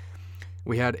injuries,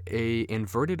 we had a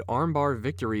inverted armbar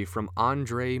victory from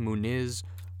Andre Muniz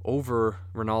over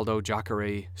Ronaldo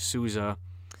Jacare Souza.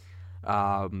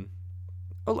 A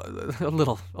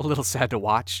little sad to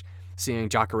watch, seeing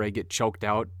Jacare get choked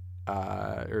out,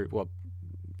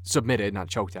 submitted, not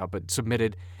choked out, but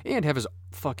submitted, and have his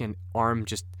fucking arm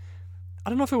just, I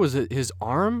don't know if it was his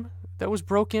arm that was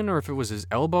broken or if it was his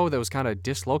elbow that was kind of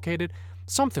dislocated.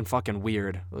 Something fucking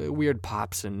weird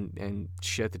pops and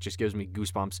shit that just gives me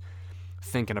goosebumps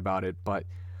thinking about it. But,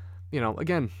 you know,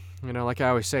 again, you know, like I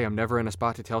always say, I'm never in a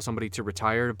spot to tell somebody to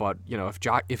retire, but, you know, if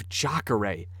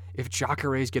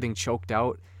Jacare is getting choked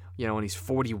out, you know, and he's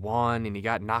 41 and he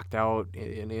got knocked out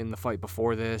in the fight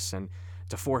before this, and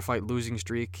it's a 4-fight losing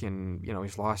streak, and, you know,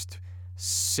 he's lost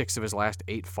 6 of his last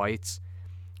 8 fights.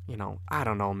 You know, I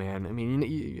don't know, man. I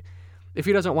mean, if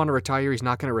he doesn't want to retire, he's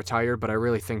not going to retire, but I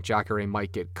really think Jacare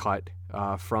might get cut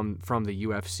from the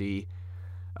UFC.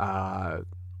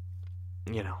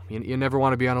 You know, you never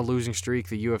want to be on a losing streak.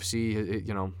 The UFC,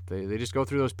 you know, they just go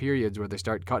through those periods where they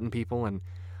start cutting people, and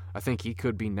I think he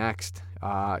could be next.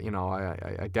 You know,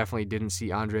 I definitely didn't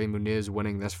see Andre Muniz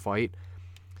winning this fight.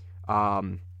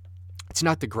 It's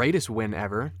not the greatest win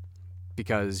ever,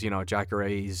 because, you know,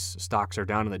 Jacare's stocks are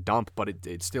down in the dump, but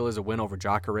it still is a win over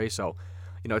Jacare. So,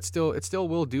 you know, it still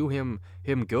will do him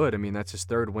good. I mean, that's his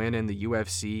 3rd win in the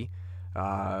UFC,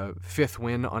 5th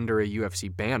win under a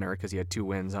UFC banner, because he had 2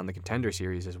 wins on the Contender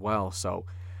Series as well. So,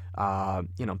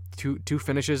 you know, two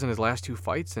finishes in his last 2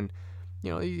 fights, and,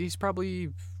 you know, he's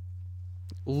probably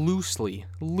loosely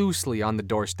on the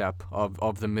doorstep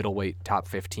of the middleweight top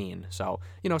 15. So,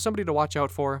 you know, somebody to watch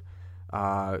out for.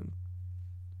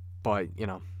 But, you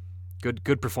know,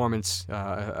 good performance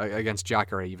against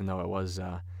Jacare, even though it was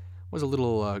a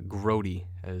little grody,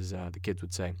 as the kids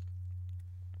would say.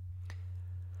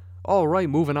 All right,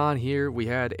 moving on here, we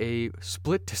had a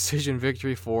split decision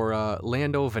victory for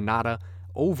Lando Venata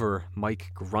over Mike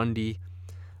Grundy.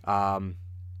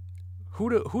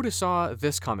 Who'da saw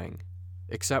this coming,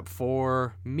 except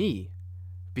for me,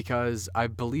 because I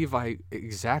believe I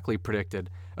exactly predicted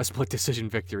a split decision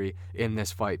victory in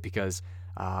this fight, because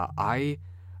I'm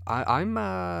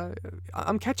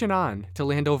catching on to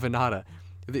Lando Venata.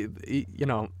 You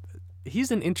know, he's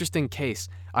an interesting case.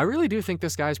 I really do think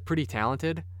this guy's pretty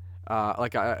talented.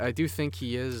 I do think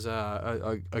he is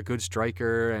a good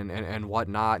striker and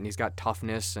whatnot, and he's got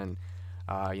toughness, and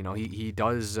you know, he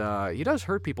does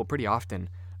hurt people pretty often.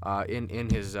 in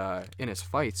his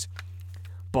fights.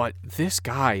 But this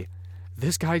guy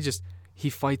just, he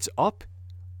fights up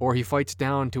or he fights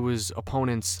down to his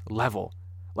opponent's level.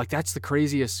 Like, that's the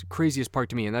craziest part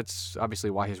to me, and that's obviously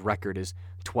why his record is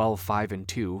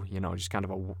 12-5-2. Just kind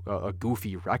of a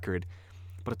goofy record.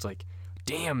 But it's like,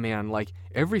 damn, man, like,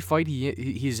 every fight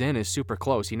he's in is super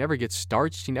close. He never gets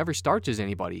starched. He never starches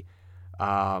anybody.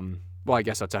 Well, I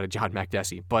guess outside of John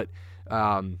Makdessi, but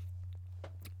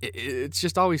it's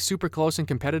just always super close and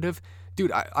competitive.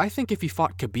 Dude, I think if he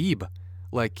fought Khabib,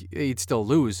 like, he'd still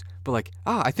lose, but like,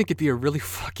 I think it'd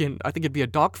be a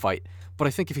dogfight. But I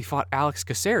think if he fought Alex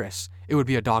Caceres, it would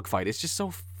be a dogfight. It's just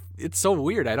it's so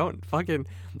weird. I don't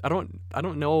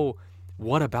know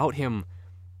what about him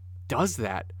does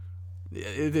that.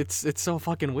 It's so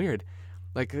fucking weird.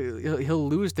 Like, he'll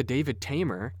lose to David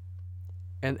Tamer,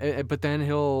 but then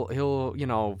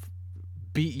he'll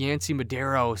beat Yancy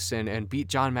Medeiros and beat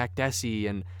John Makdessi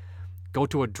and go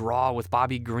to a draw with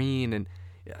Bobby Green, and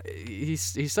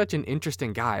he's such an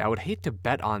interesting guy. I would hate to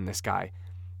bet on this guy.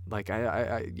 Like,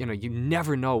 you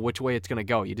never know which way it's gonna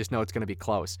go. You just know it's gonna be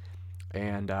close.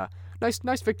 And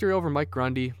nice victory over Mike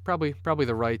Grundy. Probably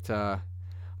the right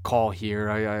call here.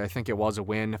 I think it was a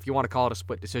win. If you want to call it a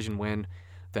split decision win,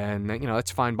 then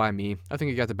that's fine by me. I think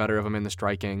he got the better of him in the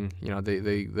striking.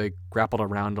 They grappled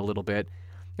around a little bit.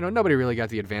 Nobody really got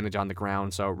the advantage on the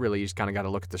ground, so really you just kind of got to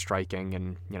look at the striking.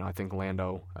 And I think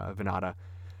Lando Venata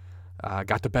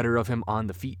got the better of him on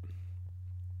the feet.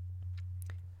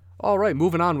 All right,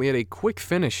 moving on. We had a quick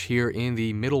finish here in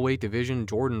the middleweight division.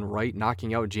 Jordan Wright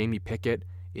knocking out Jamie Pickett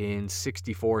in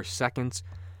 64 seconds.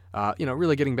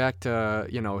 Really getting back to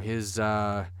his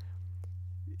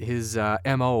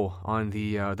MO on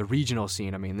the regional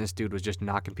scene. I mean, this dude was just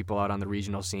knocking people out on the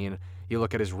regional scene. You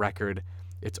look at his record;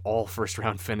 it's all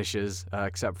first-round finishes,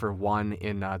 except for one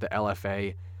in the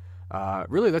LFA.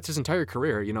 Really, that's his entire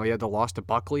career. He had the loss to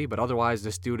Buckley, but otherwise,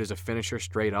 this dude is a finisher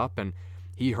straight up, and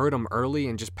he hurt him early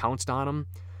and just pounced on him.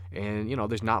 And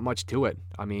there's not much to it.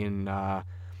 I mean,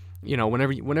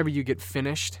 whenever you get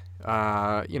finished,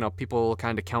 people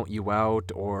kind of count you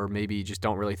out, or maybe just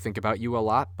don't really think about you a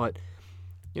lot. But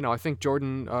I think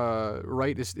Jordan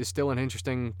Wright is still an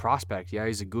interesting prospect. Yeah,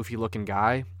 he's a goofy-looking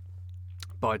guy,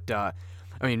 but I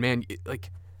mean, man,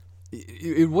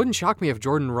 it wouldn't shock me if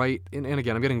Jordan Wright, and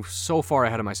again, I'm getting so far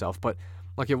ahead of myself, but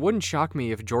like, it wouldn't shock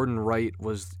me if Jordan Wright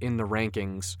was in the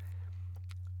rankings,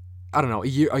 I don't know,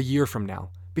 a year from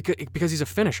now, because he's a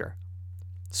finisher.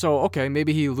 So, okay,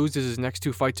 maybe he loses his next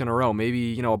 2 fights in a row.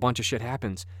 Maybe, a bunch of shit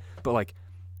happens. But, like,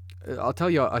 I'll tell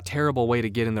you a terrible way to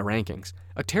get in the rankings.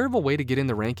 A terrible way to get in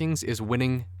the rankings is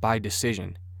winning by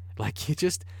decision. Like, you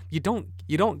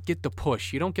don't get the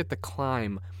push. You don't get the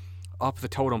climb up the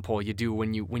totem pole you do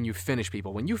when you finish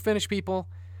people. When you finish people,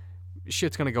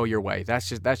 shit's going to go your way. That's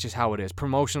just how it is.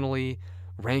 Promotionally,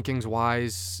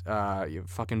 rankings-wise,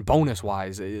 fucking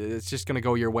bonus-wise, it's just going to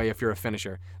go your way if you're a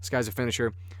finisher. This guy's a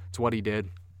finisher. It's what he did.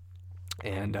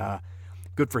 And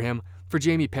good for him. For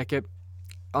Jamie Pickett,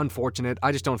 unfortunate.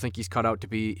 I just don't think he's cut out to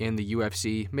be in the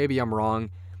UFC. Maybe I'm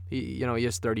wrong. He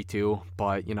is 32,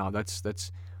 but,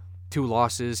 that's 2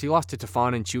 losses. He lost to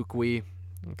Tafon and Chukwi.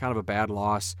 Kind of a bad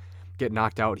loss. Get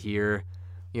knocked out here.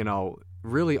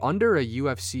 Really under a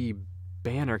UFC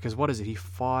banner, because what is it? He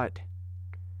fought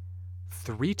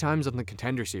 3 times on the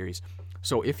Contender Series.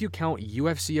 So if you count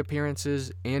UFC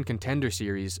appearances and Contender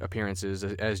Series appearances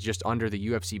as just under the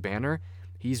UFC banner,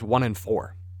 he's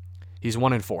 1-4. He's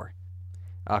 1-4.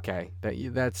 Okay,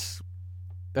 that's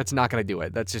not gonna do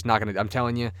it. That's just not gonna. I'm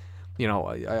telling you,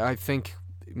 I think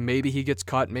maybe he gets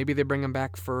cut. Maybe they bring him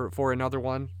back for another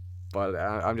one. But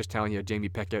I'm just telling you, Jamie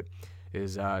Pickett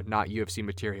is not UFC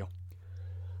material.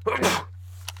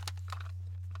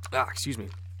 Excuse me.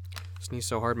 Sneezed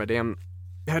so hard my damn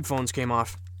headphones came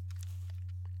off.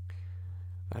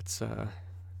 That's the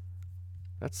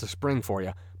spring for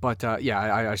you. But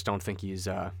I just don't think he's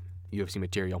UFC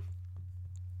material.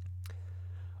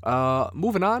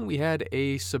 Moving on, we had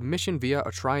a submission via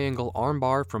a triangle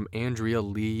armbar from Andrea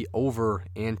Lee over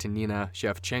Antonina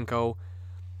Shevchenko.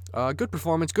 Good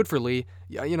performance, good for Lee.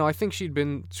 I think she'd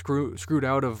been screwed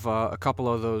out of a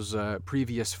couple of those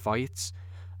previous fights.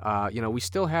 We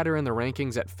still had her in the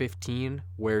rankings at 15,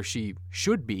 where she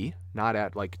should be, not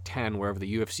at like 10, wherever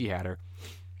the UFC had her.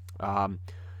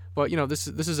 But this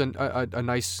is a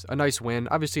nice win.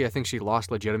 Obviously, I think she lost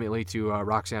legitimately to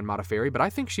Roxanne Modafferi, but I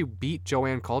think she beat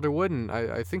Joanne Calderwood, and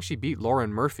I think she beat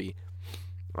Lauren Murphy.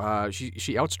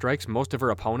 She outstrikes most of her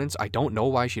opponents. I don't know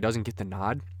why she doesn't get the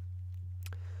nod.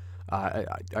 I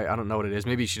don't know what it is.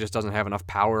 Maybe she just doesn't have enough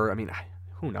power. I mean,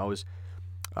 who knows?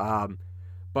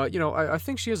 But I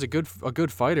think she is a good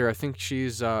fighter. I think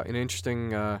she's an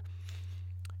interesting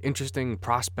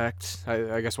prospect,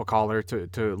 I guess we'll call her,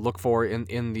 to look for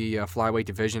in the flyweight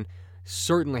division.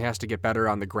 Certainly has to get better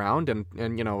on the ground, and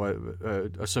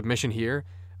a submission here,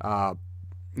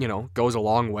 goes a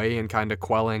long way in kind of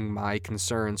quelling my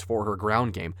concerns for her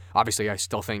ground game. Obviously, I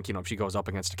still think, if she goes up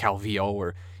against a Calvillo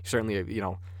or certainly,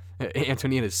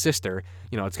 Antonina's sister,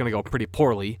 it's going to go pretty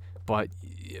poorly. But,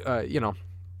 and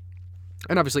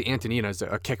obviously Antonina is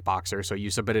a kickboxer, so you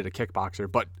submitted a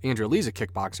kickboxer, but Andrea Lee's a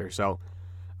kickboxer, so,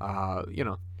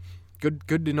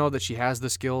 good to know that she has the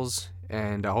skills,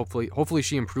 and hopefully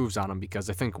she improves on them, because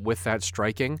I think with that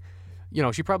striking,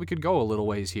 she probably could go a little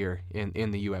ways here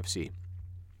in the UFC.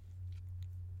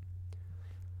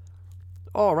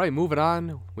 All right, moving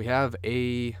on. We have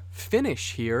a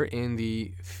finish here in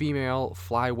the female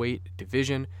flyweight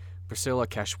division. Priscilla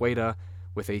Cachoeira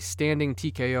with a standing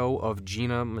TKO of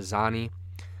Gina Mazzani.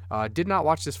 Did not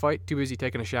watch this fight. Too busy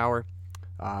taking a shower.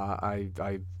 I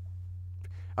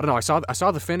don't know. I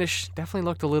saw the finish. Definitely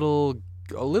looked a little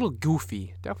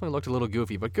goofy.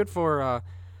 But good for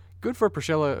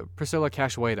Priscilla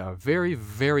Cachoeira. Very,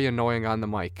 very annoying on the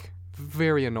mic.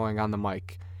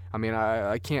 I mean,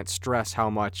 I can't stress how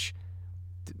much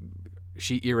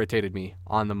she irritated me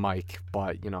on the mic,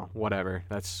 but, whatever.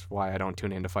 That's why I don't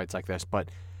tune into fights like this. But,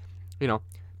 2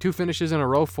 finishes in a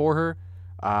row for her.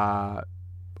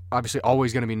 Obviously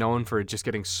always going to be known for just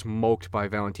getting smoked by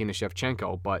Valentina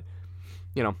Shevchenko, but,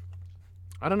 I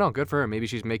don't know. Good for her. Maybe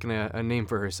she's making a name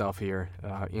for herself here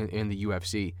in the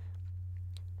UFC.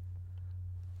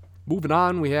 Moving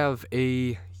on, we have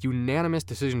a unanimous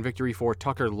decision victory for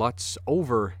Tucker Lutz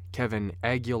over Kevin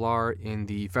Aguilar in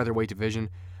the featherweight division.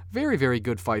 Very, very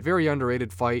good fight. Very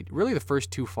underrated fight. Really, the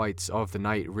first 2 fights of the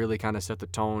night really kind of set the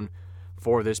tone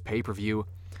for this pay-per-view.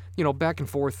 Back and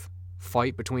forth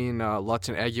fight between Lutz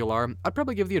and Aguilar. I'd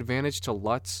probably give the advantage to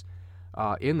Lutz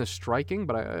in the striking,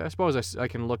 but I suppose I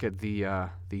can look at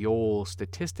the old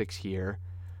statistics here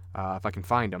if I can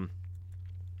find them.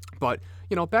 But,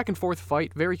 back and forth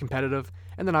fight, very competitive.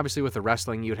 And then obviously with the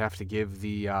wrestling, you'd have to give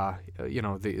the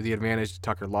advantage to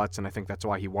Tucker Lutz, and I think that's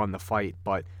why he won the fight.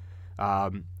 But,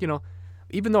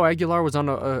 even though Aguilar was on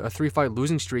a 3-fight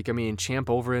losing streak, I mean, champ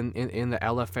over in the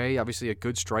LFA, obviously a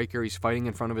good striker. He's fighting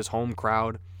in front of his home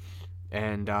crowd.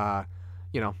 And,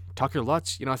 Tucker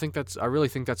Lutz, I really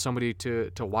think that's somebody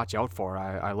to watch out for.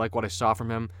 I like what I saw from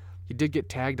him. He did get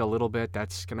tagged a little bit.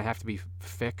 That's going to have to be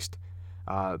fixed.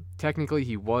 Technically,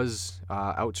 he was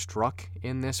outstruck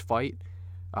in this fight.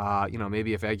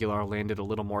 Maybe if Aguilar landed a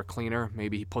little more cleaner,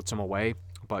 maybe he puts him away.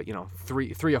 But,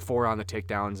 3 of 4 on the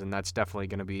takedowns, and that's definitely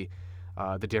going to be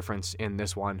the difference in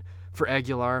this one. For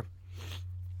Aguilar,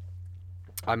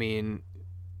 I mean,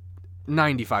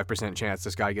 95% chance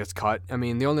this guy gets cut. I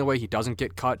mean, the only way he doesn't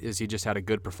get cut is he just had a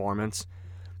good performance.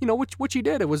 Which he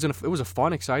did. It was a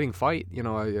fun, exciting fight.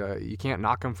 You can't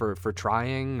knock him for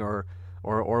trying or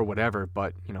whatever,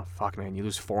 but, fuck, man, you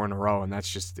lose 4 in a row, and that's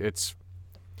just,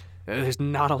 there's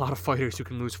not a lot of fighters who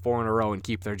can lose 4 in a row and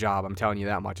keep their job, I'm telling you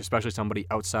that much, especially somebody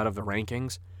outside of the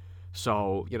rankings.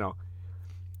 So,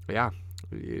 yeah,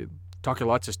 Tucker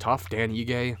Lutz is tough. Dan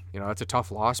Ige, that's a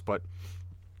tough loss, but,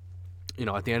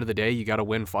 at the end of the day, you got to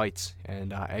win fights,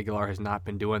 and Aguilar has not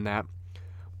been doing that.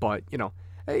 But,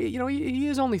 he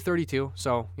is only 32,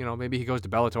 so, maybe he goes to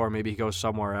Bellator, maybe he goes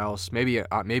somewhere else. Maybe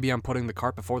I'm putting the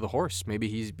cart before the horse. Maybe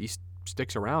he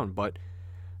sticks around, but,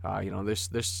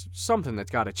 there's something that's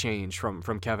got to change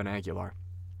from Kevin Aguilar.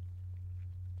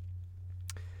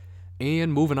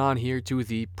 And moving on here to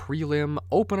the prelim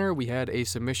opener, we had a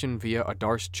submission via a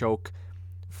Darce choke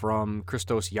from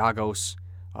Christos Giagos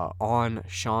on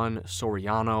Sean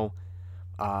Soriano.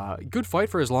 Good fight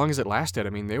for as long as it lasted.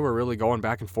 I mean, they were really going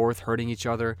back and forth, hurting each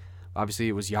other. Obviously,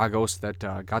 it was Giagos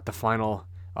that got the final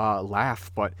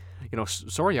laugh, but,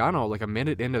 Soriano, like a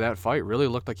minute into that fight, really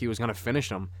looked like he was going to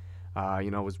finish him.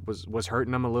 Was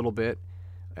hurting him a little bit.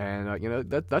 And,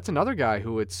 that's another guy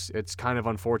who it's kind of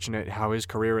unfortunate how his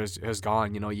career has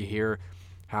gone. You hear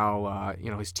how,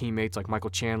 his teammates like Michael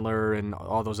Chandler and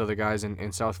all those other guys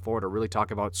in South Florida really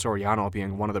talk about Soriano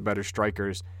being one of the better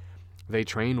strikers they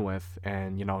train with.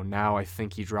 And, now I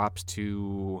think he drops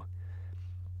to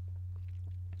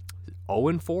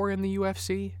 0-4 in the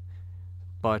UFC.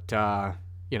 But,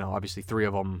 obviously 3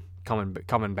 of them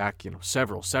coming back,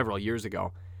 several years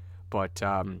ago. But,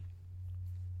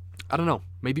 I don't know.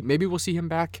 Maybe we'll see him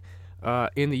back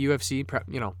in the UFC.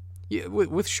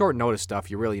 With short notice stuff,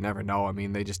 you really never know. I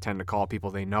mean, they just tend to call people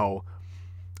they know.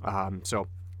 So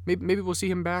maybe we'll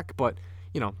see him back. But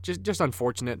just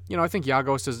unfortunate. I think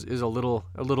Giagos is a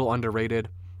little underrated.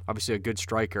 Obviously a good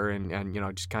striker and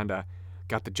just kind of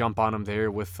got the jump on him there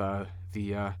with the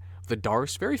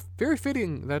Darce. Very, very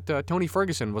fitting that Tony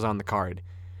Ferguson was on the card.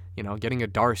 You know, getting a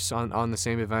Darce on the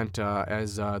same event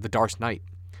as the Darce Knight.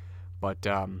 But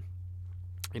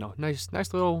you know, nice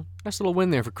little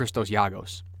win there for Christos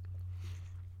Giagos.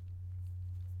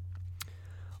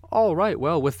 All right,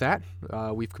 well, with that,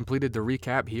 we've completed the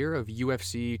recap here of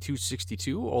UFC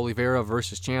 262, Oliveira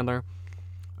versus Chandler.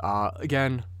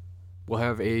 Again, we'll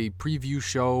have a preview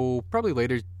show probably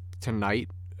later tonight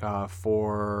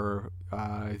for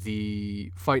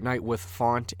the fight night with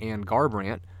Font and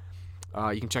Garbrandt.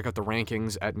 You can check out the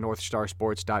rankings at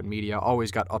northstarsports.media.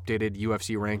 Always got updated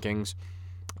UFC rankings,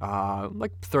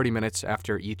 like 30 minutes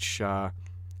after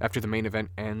after the main event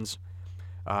ends.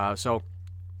 So,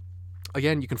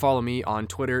 again, you can follow me on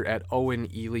Twitter at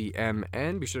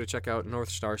OwenEelyMN. Be sure to check out North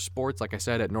Star Sports, like I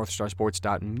said, at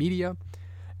northstarsports.media.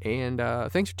 And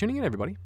thanks for tuning in, everybody.